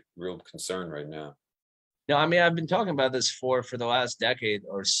would be a real concern right now. No, I mean, I've been talking about this for the last decade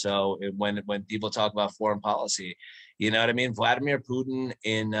or so. When people talk about foreign policy, you know what I mean. Vladimir Putin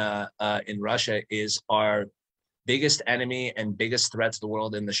in Russia is our biggest enemy and biggest threat to the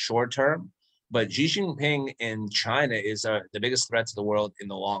world in the short term. But Xi Jinping in China is the biggest threat to the world in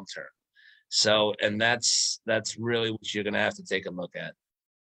the long term. So, and that's really what you're going to have to take a look at.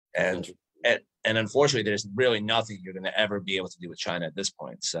 And unfortunately, there's really nothing you're going to ever be able to do with China at this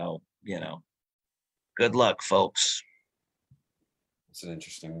point. So, good luck, folks. It's an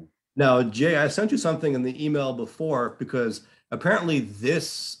interesting. Now, Jay, I sent you something in the email before because apparently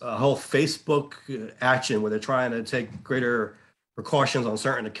this whole Facebook action where they're trying to take greater precautions on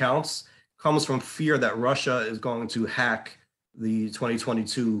certain accounts comes from fear that Russia is going to hack the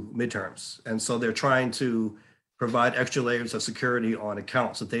 2022 midterms. And so they're trying to provide extra layers of security on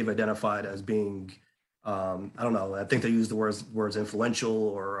accounts that they've identified as being, I don't know, I think they use the words influential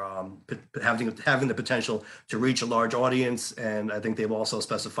or having the potential to reach a large audience. And I think they've also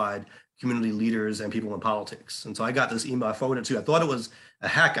specified community leaders and people in politics. And so I got this email, I forwarded it to you. I thought it was a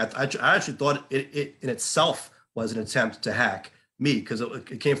hack. I actually thought it in itself was an attempt to hack me because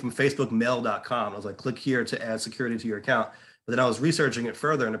it came from facebookmail.com. I was like, click here to add security to your account. But then I was researching it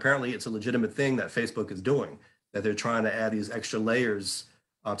further, and apparently it's a legitimate thing that Facebook is doing, that they're trying to add these extra layers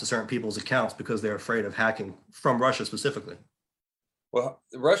to certain people's accounts because they're afraid of hacking from Russia specifically. Well,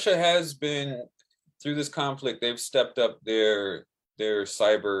 Russia has been, through this conflict, they've stepped up their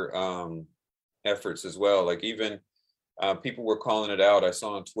cyber efforts as well. Like even people were calling it out. I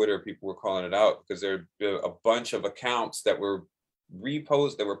saw on Twitter, people were calling it out because there were a bunch of accounts that were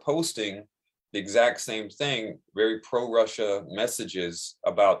posting the exact same thing, very pro-Russia messages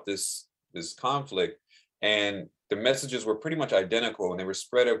about this conflict. And the messages were pretty much identical, and they were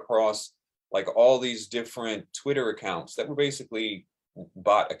spread across like all these different Twitter accounts that were basically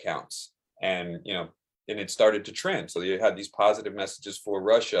bot accounts. And and it started to trend. So you had these positive messages for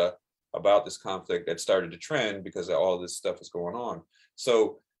Russia about this conflict that started to trend because of all this stuff is going on.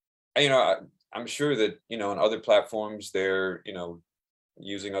 So I'm sure that on other platforms they're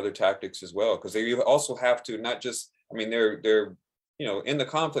using other tactics as well, because they also have to not just, I mean, they're in the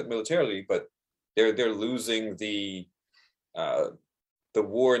conflict militarily, but they're losing the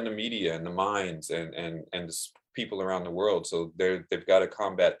war in the media and the minds and the people around the world. So they've got to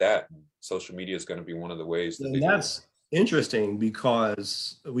combat that. And social media is going to be one of the ways that and that's interesting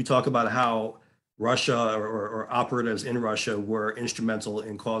because we talk about how Russia or operatives in Russia were instrumental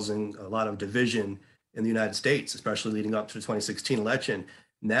in causing a lot of division in the United States, especially leading up to the 2016 election.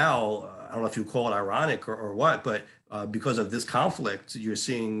 Now, I don't know if you call it ironic or what, but because of this conflict, you're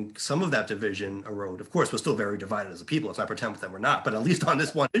seeing some of that division erode. Of course, we're still very divided as a people. Let's not pretend that we're not, but at least on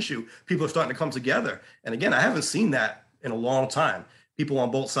this one issue, people are starting to come together. And again, I haven't seen that in a long time. People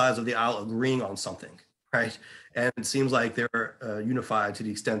on both sides of the aisle agreeing on something, right? And it seems like they're unified to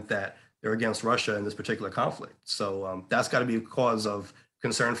the extent that they're against Russia in this particular conflict. So that's got to be a cause of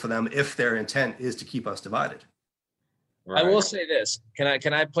concern for them if their intent is to keep us divided. Right. I will say this.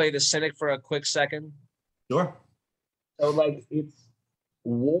 Can I play the cynic for a quick second? Sure. So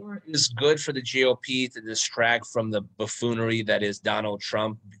war is good for the GOP to distract from the buffoonery that is Donald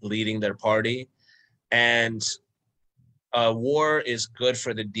Trump leading their party. And war is good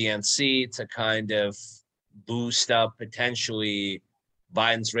for the DNC to kind of boost up potentially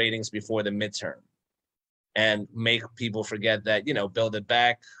Biden's ratings before the midterm and make people forget that, Build It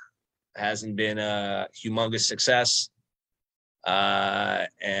Back hasn't been a humongous success.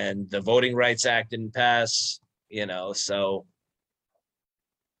 And the Voting Rights Act didn't pass, so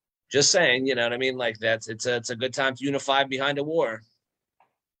just saying, you know what I mean? Like it's a good time to unify behind a war.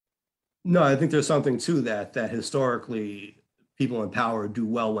 No, I think there's something to that historically people in power do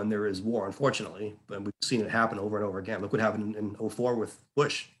well when there is war, unfortunately. But we've seen it happen over and over again. Look what happened in '04 with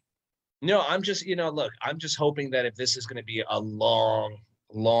Bush. No, I'm just, look, I'm just hoping that if this is going to be a long,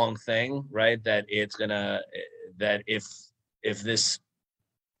 long thing, right, that it's gonna, that if this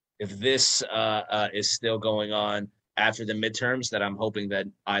is still going on after the midterms, that I'm hoping that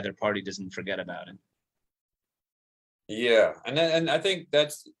either party doesn't forget about it. Yeah, and I think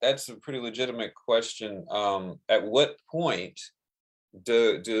that's a pretty legitimate question. At what point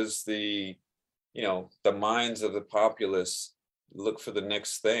does the the minds of the populace look for the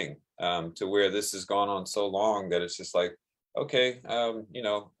next thing, to where this has gone on so long that it's just like, okay,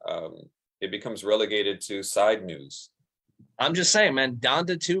 it becomes relegated to side news. I'm just saying, man,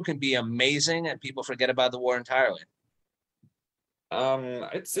 Donda 2 can be amazing and people forget about the war entirely.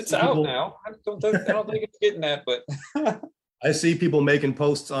 It's out now. I don't think it's getting that, but I see people making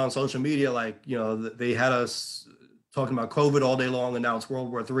posts on social media like, they had us talking about COVID all day long, and now it's World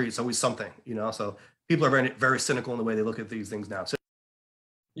War III. It's always something, So people are very, very cynical in the way they look at these things now. So,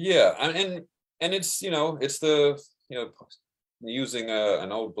 yeah, and it's it's the using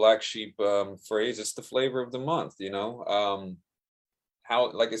an old black sheep phrase, it's the flavor of the month.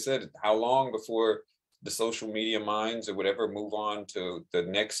 How, like I said, how long before the social media minds or whatever move on to the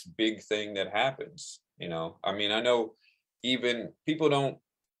next big thing that happens? I mean, I know even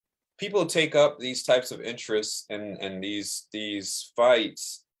people take up these types of interests and these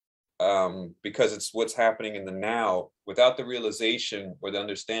fights because it's what's happening in the now, without the realization or the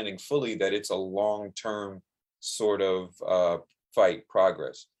understanding fully that it's a long-term sort of fight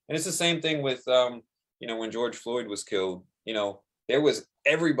progress. And it's the same thing with when George Floyd was killed. There was,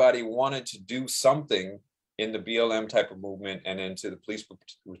 everybody wanted to do something in the BLM type of movement and into the police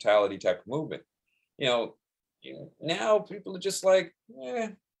brutality type of movement. Now people are just like,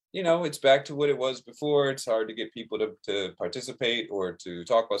 it's back to what it was before. It's hard to get people to participate or to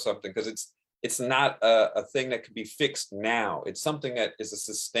talk about something because it's not a thing that can be fixed now. It's something that is a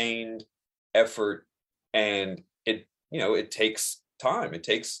sustained effort, and it takes time, it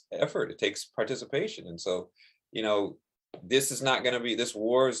takes effort, it takes participation. And so, this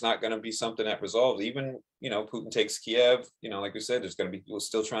war is not going to be something that resolves. Even, Putin takes Kiev, like we said, there's going to be people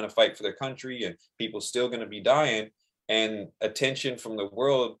still trying to fight for their country, and people still going to be dying, and attention from the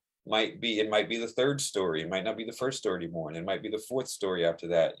world might be the third story. It might not be the first story anymore. And it might be the fourth story after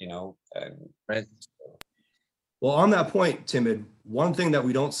that, Right. Well, on that point, Timid, one thing that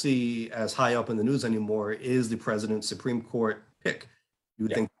we don't see as high up in the news anymore is the president's Supreme Court pick. You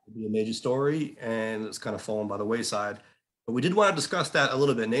would think it would be a major story, and it's kind of fallen by the wayside. But we did want to discuss that a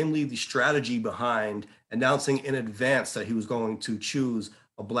little bit, namely the strategy behind announcing in advance that he was going to choose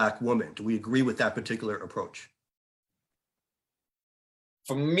a Black woman. Do we agree with that particular approach?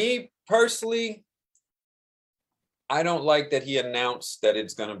 For me personally, I don't like that he announced that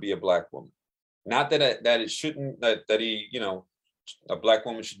it's going to be a Black woman. Not that it shouldn't, that he, a Black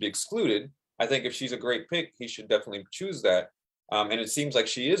woman should be excluded. I think if she's a great pick, he should definitely choose that. And it seems like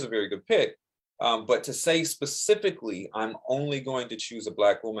she is a very good pick. But to say specifically, I'm only going to choose a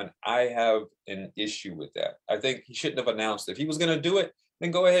Black woman, I have an issue with that. I think he shouldn't have announced it. If he was going to do it,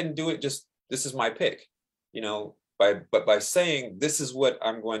 then go ahead and do it. Just, this is my pick, but by saying this is what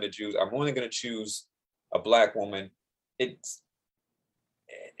I'm going to choose, I'm only going to choose a Black woman. It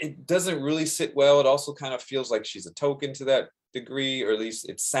doesn't really sit well. It also kind of feels like she's a token to that degree, or at least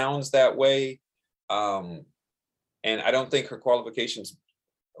it sounds that way. And I don't think her qualifications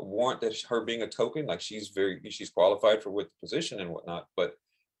warrant that her being a token. Like, she's qualified for what the position and whatnot, but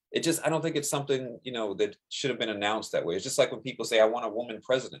I don't think it's something, that should have been announced that way. It's just like when people say, I want a woman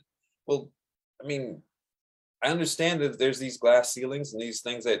president. Well, I mean, I understand that there's these glass ceilings and these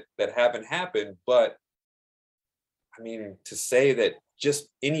things that haven't happened, but I mean, to say that just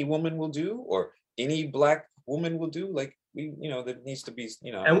any woman will do, or any Black woman will do, like, there needs to be,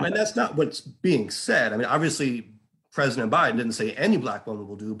 And that's not what's being said. I mean, obviously, President Biden didn't say any Black woman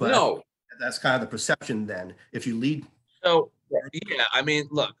will do, but no, that's kind of the perception then. If you lead. So, yeah, I mean,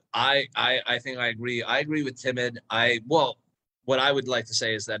 look, I think I agree. I agree with Timid. What I would like to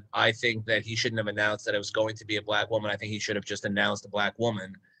say is that I think that he shouldn't have announced that it was going to be a Black woman. I think he should have just announced a Black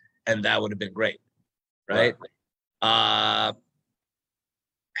woman, and that would have been great, right?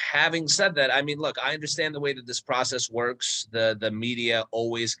 Having said that, I mean, look, I understand the way that this process works. The media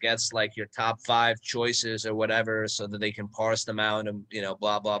always gets like your top 5 choices or whatever, so that they can parse them out and,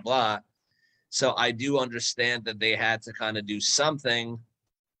 blah, blah, blah. So I do understand that they had to kind of do something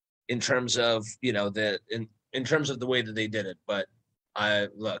in terms of, in terms of the way that they did it. But I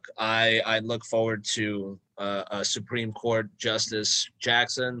look forward to a Supreme Court Justice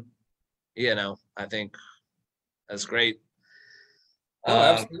Jackson. I think that's great. Oh,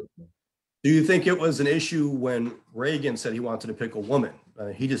 absolutely. Do you think it was an issue when Reagan said he wanted to pick a woman?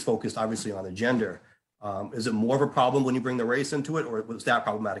 He just focused obviously on the gender. Is it more of a problem when you bring the race into it, or was that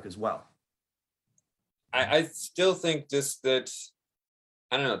problematic as well? I still think just that,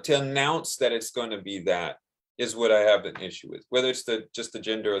 I don't know, to announce that it's going to be that is what I have an issue with, whether it's just the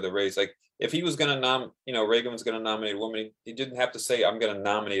gender or the race. Like if he was going to Reagan was going to nominate a woman, he didn't have to say, I'm going to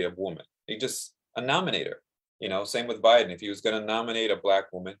nominate a woman. He just a nominator, same with Biden. If he was going to nominate a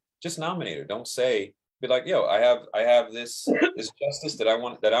black woman, just nominate her. Don't say, be like, yo, I have this justice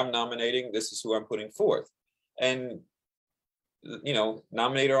that I'm nominating. This is who I'm putting forth. And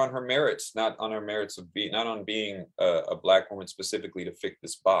nominate her on her merits, not on her merits of not on being a black woman specifically to fit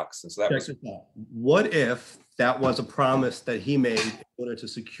this box. And so that was. What if that was a promise that he made in order to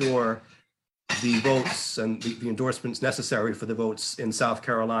secure the votes and the endorsements necessary for the votes in South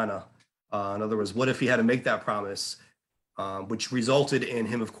Carolina? In other words, what if he had to make that promise, which resulted in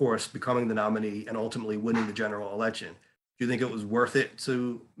him, of course, becoming the nominee and ultimately winning the general election? Do you think it was worth it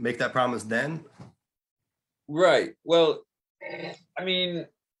to make that promise then? Right. Well, I mean,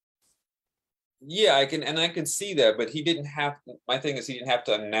 yeah, I can see that, but he didn't have. My thing is, he didn't have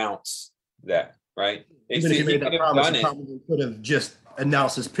to announce that, right? Even if he made that promise, he probably could have just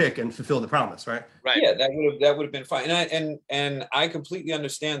announced his pick and fulfilled the promise, right? Right. Yeah, that would have been fine. And I completely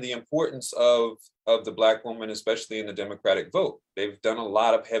understand the importance of the black woman, especially in the Democratic vote. They've done a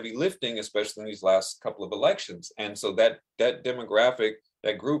lot of heavy lifting, especially in these last couple of elections, and so that demographic,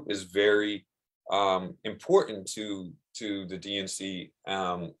 that group, is very important to the DNC,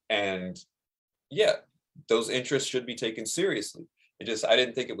 and yeah, those interests should be taken seriously. I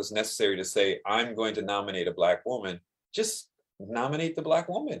didn't think it was necessary to say, I'm going to nominate a black woman. Just nominate the black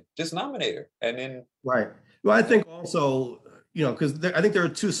woman. Just nominate her, and then right. Well, I think also, because I think there are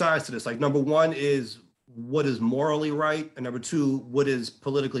two sides to this. Like, number one is what is morally right, and number two, what is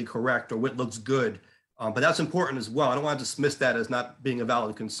politically correct or what looks good. But that's important as well. I don't want to dismiss that as not being a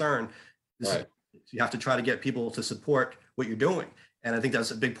valid concern. Right. You have to try to get people to support what you're doing. And I think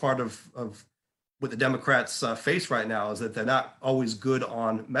that's a big part of what the Democrats face right now, is that they're not always good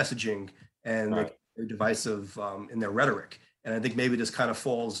on messaging, and right. they're divisive in their rhetoric. And I think maybe this kind of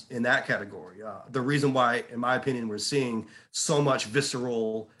falls in that category. The reason why, in my opinion, we're seeing so much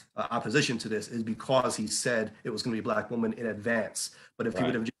visceral opposition to this is because he said it was going to be a black woman in advance. But if he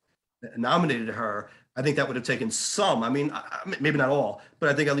would have nominated her, I think that would have taken some, maybe not all, but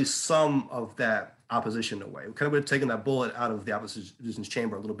I think at least some of that opposition away. We kind of would have taken that bullet out of the opposition's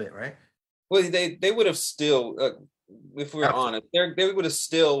chamber a little bit, right? Well, they would have still, if we're honest, they would have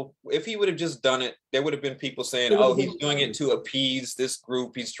still, if he would have just done it, there would have been people saying, oh, he's doing it to appease this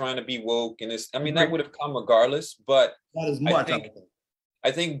group. He's trying to be woke. And that would have come regardless. But not as much.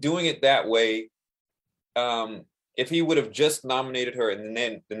 I think doing it that way, if he would have just nominated her and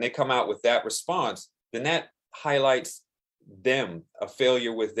then they come out with that response, then that highlights them, a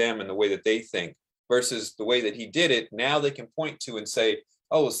failure with them and the way that they think, versus the way that he did it. Now they can point to and say,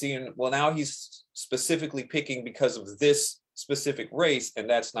 oh, now he's specifically picking because of this specific race, and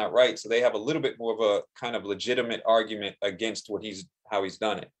that's not right. So they have a little bit more of a kind of legitimate argument against how he's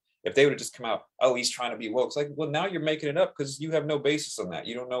done it. If they would have just come out, oh, he's trying to be woke. It's like, well, now you're making it up because you have no basis on that.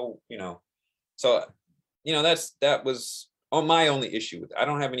 You don't know, So, that was on my only issue with it. I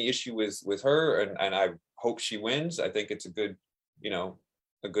don't have any issue with her, and I hope she wins. I think it's a good,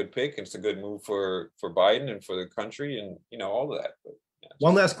 a good pick. And it's a good move for Biden and for the country, and all of that. But, yeah.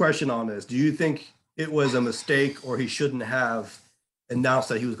 One last question on this: do you think it was a mistake, or he shouldn't have announced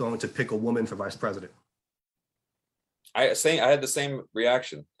that he was going to pick a woman for vice president? I had the same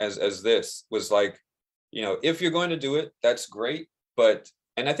reaction as this, was like, if you're going to do it, that's great. But,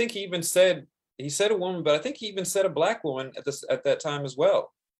 and I think he said a woman, but I think he even said a black woman at that time as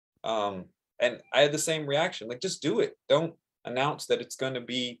well. And I had the same reaction, like, just do it. Don't announce that it's going to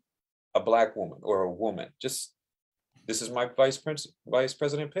be a black woman or a woman. Just, this is my vice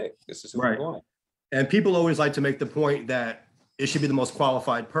president pick. This is who I'm going. And people always like to make the point that it should be the most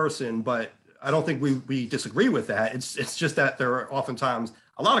qualified person, but I don't think we disagree with that. It's just that there are oftentimes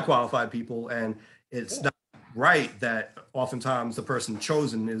a lot of qualified people, and it's not right that oftentimes the person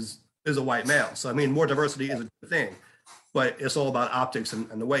chosen is a white male. So, more diversity is a good thing, but it's all about optics and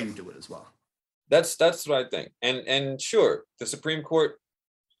the way you do it as well. That's what I think. And sure, the Supreme Court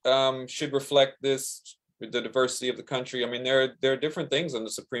should reflect the diversity of the country. There are different things on the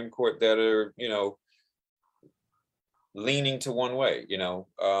Supreme Court that are, leaning to one way,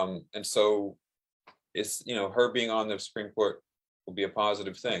 and so it's, her being on the Supreme Court will be a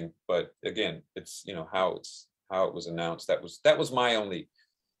positive thing. But again, it's, how it was announced. That was my only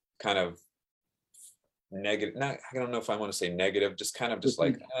kind of negative. Not, I don't know if I want to say negative, just kind of just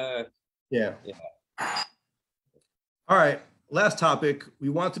like, Yeah. yeah. All right. Last topic. We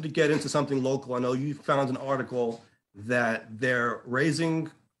wanted to get into something local. I know you found an article that they're raising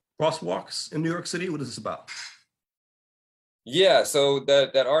crosswalks in New York City. What is this about? Yeah, so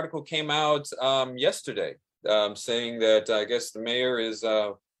that article came out yesterday, saying that I guess the mayor is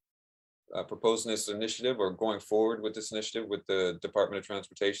proposing this initiative or going forward with this initiative with the Department of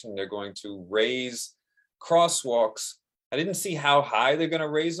Transportation. They're going to raise crosswalks. I didn't see how high they're going to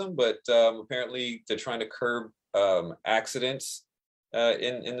raise them, but apparently they're trying to curb accidents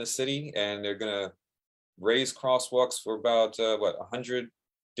in the city, and they're going to raise crosswalks for about 100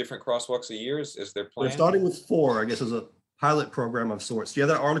 different crosswalks a year is their plan. We're starting with 4, I guess, as a pilot program of sorts. Do you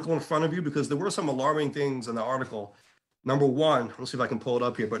have that article in front of you? Because there were some alarming things in the article. Number one, let's see if I can pull it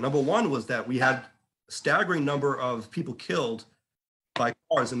up here. But number one was that we had a staggering number of people killed by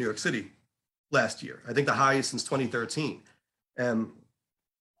cars in New York City last year. I think the highest since 2013. And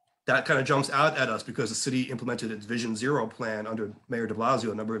that kind of jumps out at us because the city implemented its Vision Zero plan under Mayor de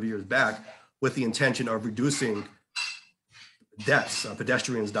Blasio a number of years back with the intention of reducing deaths,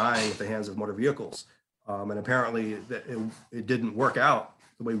 pedestrians dying at the hands of motor vehicles. And apparently it didn't work out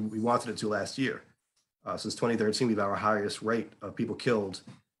the way we wanted it to last year. Since 2013, we've had our highest rate of people killed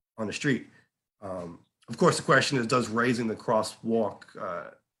on the street. Of course, the question is, does raising the crosswalk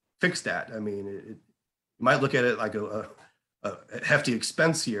fix that? I mean, you might look at it like a hefty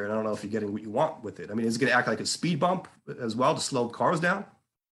expense here, and I don't know if you're getting what you want with it. I mean, is it going to act like a speed bump as well to slow cars down?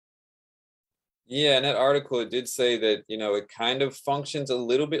 Yeah, in that article, it did say that, it kind of functions a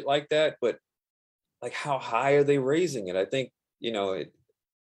little bit like that, but like how high are they raising it? I think,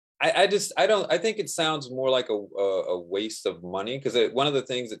 I think it sounds more like a waste of money, because one of the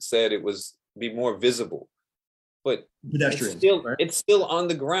things it said it was be more visible, but it's still on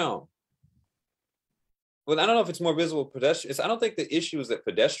the ground. Well, I don't know if it's more visible pedestrians. I don't think the issue is that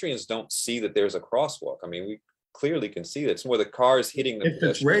pedestrians don't see that there's a crosswalk. I mean, we clearly can see that. It's more the cars hitting the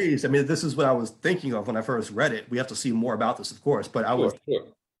pedestrians. If it's raised, I mean, this is what I was thinking of when I first read it. We have to see more about this, of course, but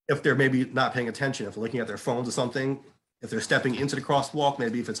if they're maybe not paying attention, if they're looking at their phones or something, if they're stepping into the crosswalk,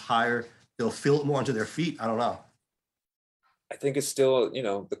 maybe if it's higher, they'll feel it more onto their feet. I don't know. I think it's still,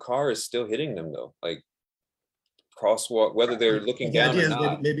 the car is still hitting them though. Like crosswalk, whether they're looking down or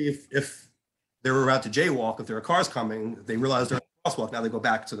not. Maybe if they were about to jaywalk, if there are cars coming, they realize they're in a crosswalk. Now they go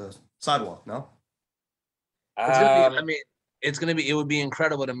back to the sidewalk. No. It would be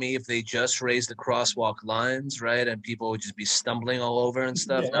incredible to me if they just raised the crosswalk lines, right? And people would just be stumbling all over and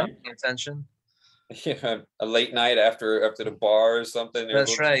stuff, not paying attention. Yeah, a late night after the bar or something.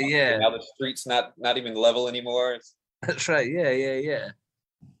 That's right, yeah. Now the street's not even level anymore. That's right, yeah.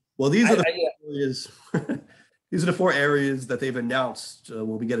 Well, these are the areas. These are the 4 areas that they've announced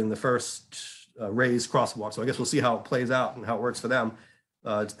will be getting the first raised crosswalk. So I guess we'll see how it plays out and how it works for them.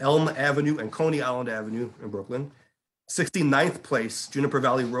 It's Elm Avenue and Coney Island Avenue in Brooklyn. 69th Place, Juniper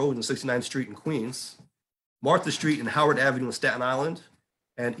Valley Road and 69th Street in Queens, Martha Street and Howard Avenue in Staten Island,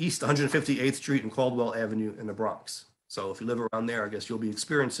 and East 158th Street and Caldwell Avenue in the Bronx. So if you live around there, I guess you'll be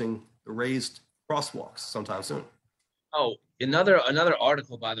experiencing the raised crosswalks sometime soon. Oh, another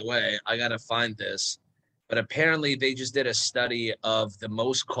article, by the way, I got to find this, but apparently they just did a study of the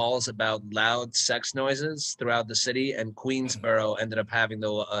most calls about loud sex noises throughout the city, and Queensboro ended up having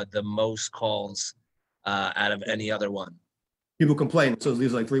the most calls out of any other one. People complain. So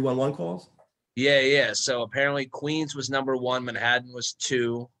these are like 311 calls? Yeah. So apparently Queens was number 1, Manhattan was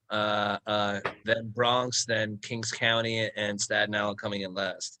 2, then Bronx, then Kings County, and Staten Island coming in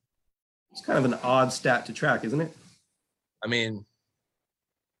last. It's kind of an odd stat to track, isn't it? I mean,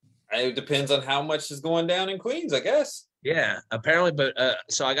 it depends on how much is going down in Queens, I guess. Yeah, apparently, but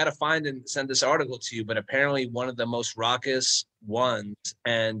so I got to find and send this article to you, but apparently one of the most raucous ones,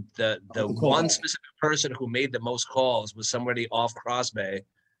 and the one specific person who made the most calls was somebody off Cross Bay.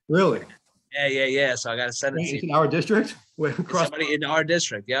 Really? Yeah. So I got to send it to you. In our district? Somebody in our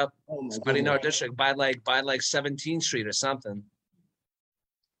district, yep. Somebody in our district by like 17th Street or something.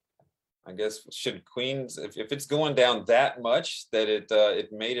 I guess should Queens, if it's going down that much that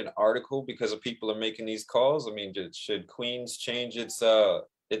it made an article because of people are making these calls, I mean, should Queens change its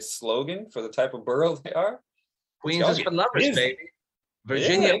slogan for the type of borough they are? Queens is for lovers, baby.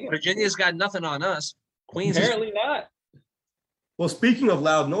 Virginia's got nothing on us. Queens apparently not. Well, speaking of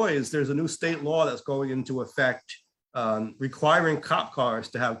loud noise, there's a new state law that's going into effect requiring cop cars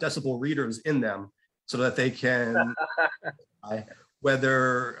to have decibel readers in them so that they can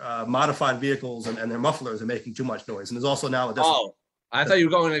whether modified vehicles and their mufflers are making too much noise. And there's also now a decibel. Oh, I thought you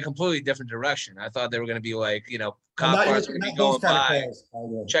were going in a completely different direction. I thought they were going to be like, cop cars are going to be going by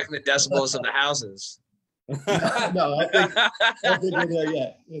checking the decibels of the houses. No, I don't think we're there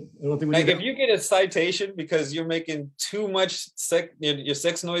yet. I don't think we Like need if you get a citation because you're making too much your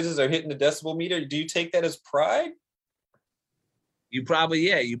sex noises are hitting the decibel meter, do you take that as pride? You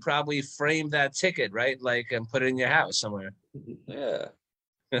probably framed that ticket, right? Like, and put it in your house somewhere. Yeah.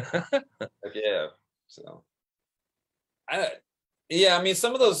 Like, yeah. So yeah, I mean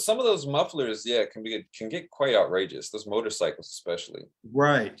some of those mufflers, yeah, can get quite outrageous. Those motorcycles especially.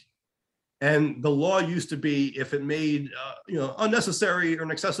 Right. And the law used to be if it made unnecessary or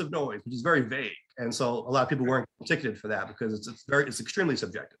an excessive noise, which is very vague. And so a lot of people weren't ticketed for that because it's extremely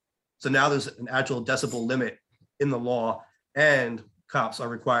subjective. So now there's an actual decibel limit in the law, and cops are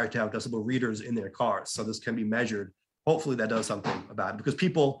required to have decibel readers in their cars. So this can be measured. Hopefully that does something about it, because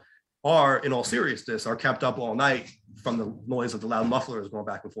people are, in all seriousness, are kept up all night from the noise of the loud mufflers going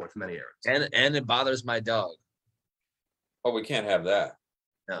back and forth in many areas. And it bothers my dog. Oh, we can't have that.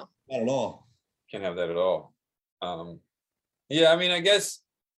 No. Not at all. Can't have that at all. Yeah, I mean, I guess,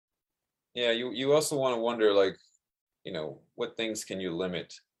 yeah, you also want to wonder, like, what things can you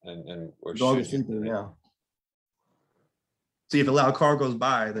limit and or Dog is should you sleeping limit? now. See, if a loud car goes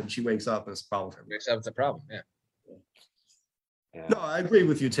by, then she wakes up and it's a problem for her. Wakes up, it's a problem. Yeah. Yeah. No, I agree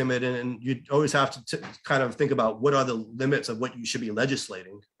with you, Timid, and you always have to kind of think about what are the limits of what you should be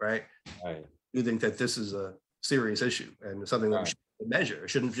legislating, right? Right. You think that this is a serious issue and something that we should measure. It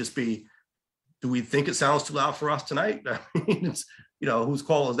shouldn't just be, do we think it sounds too loud for us tonight? I mean, it's, whose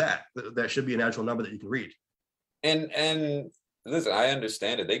call is that? That should be an actual number that you can read. And listen, I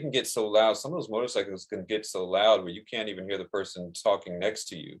understand it. They can get so loud. Some of those motorcycles can get so loud where you can't even hear the person talking next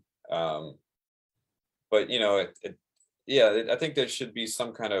to you. But yeah, I think there should be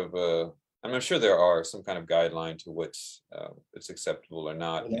some kind of I'm sure there are some kind of guideline to what's it's acceptable or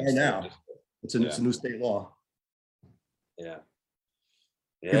not. Well, there are now. It's a new state law. Yeah.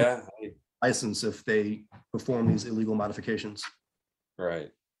 Yeah. License if they perform these illegal modifications.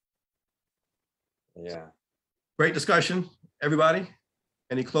 Right. Yeah. Great discussion, everybody.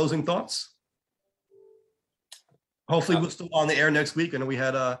 Any closing thoughts? Hopefully we're still on the air next week. I know we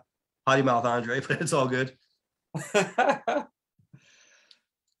had a potty mouth Andre, but it's all good. I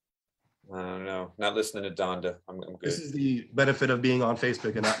don't know. Not listening to Donda. I'm good. This is the benefit of being on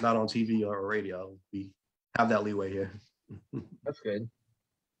Facebook and not on TV or radio. We have that leeway here. That's good.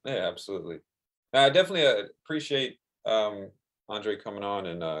 Yeah, absolutely. I definitely appreciate Andre coming on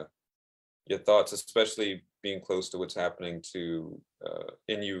and your thoughts, especially being close to what's happening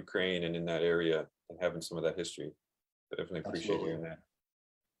in Ukraine and in that area and having some of that history. I definitely appreciate hearing that.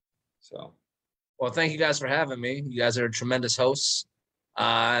 So. Well, thank you guys for having me. You guys are tremendous hosts.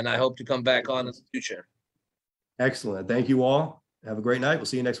 And I hope to come back on in the future. Excellent. Thank you all. Have a great night. We'll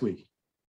see you next week.